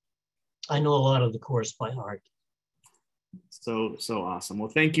 I know a lot of the Course by heart. So awesome. Well,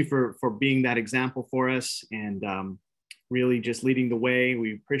 thank you for being that example for us, and really just leading the way.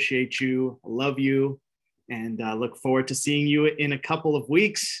 We appreciate you, love you, and look forward to seeing you in a couple of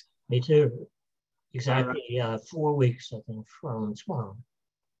weeks. Me too. Exactly. 4 weeks, I think, from tomorrow.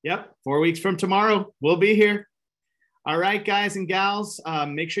 Yep, 4 weeks from tomorrow, we'll be here. All right, guys and gals,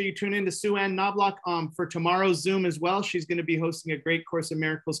 make sure you tune in to Sue Ann Knobloch for tomorrow's Zoom as well. She's going to be hosting a great Course in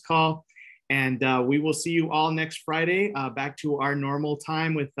Miracles call. And we will see you all next Friday, back to our normal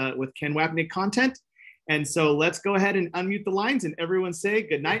time with Ken Wapnick content. And so let's go ahead and unmute the lines and everyone say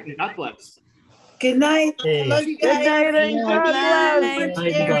good night and God bless. Good night. Hey. Love you guys. Good night and God bless.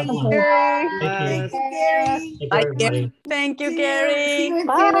 Thank you, God bless. Gary. Thank you, everybody. Thank you, Gary.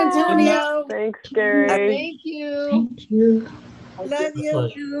 San Antonio. Thanks, Gary. Thank you. Thank you. Love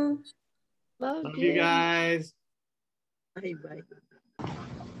you. Love you guys. Bye bye.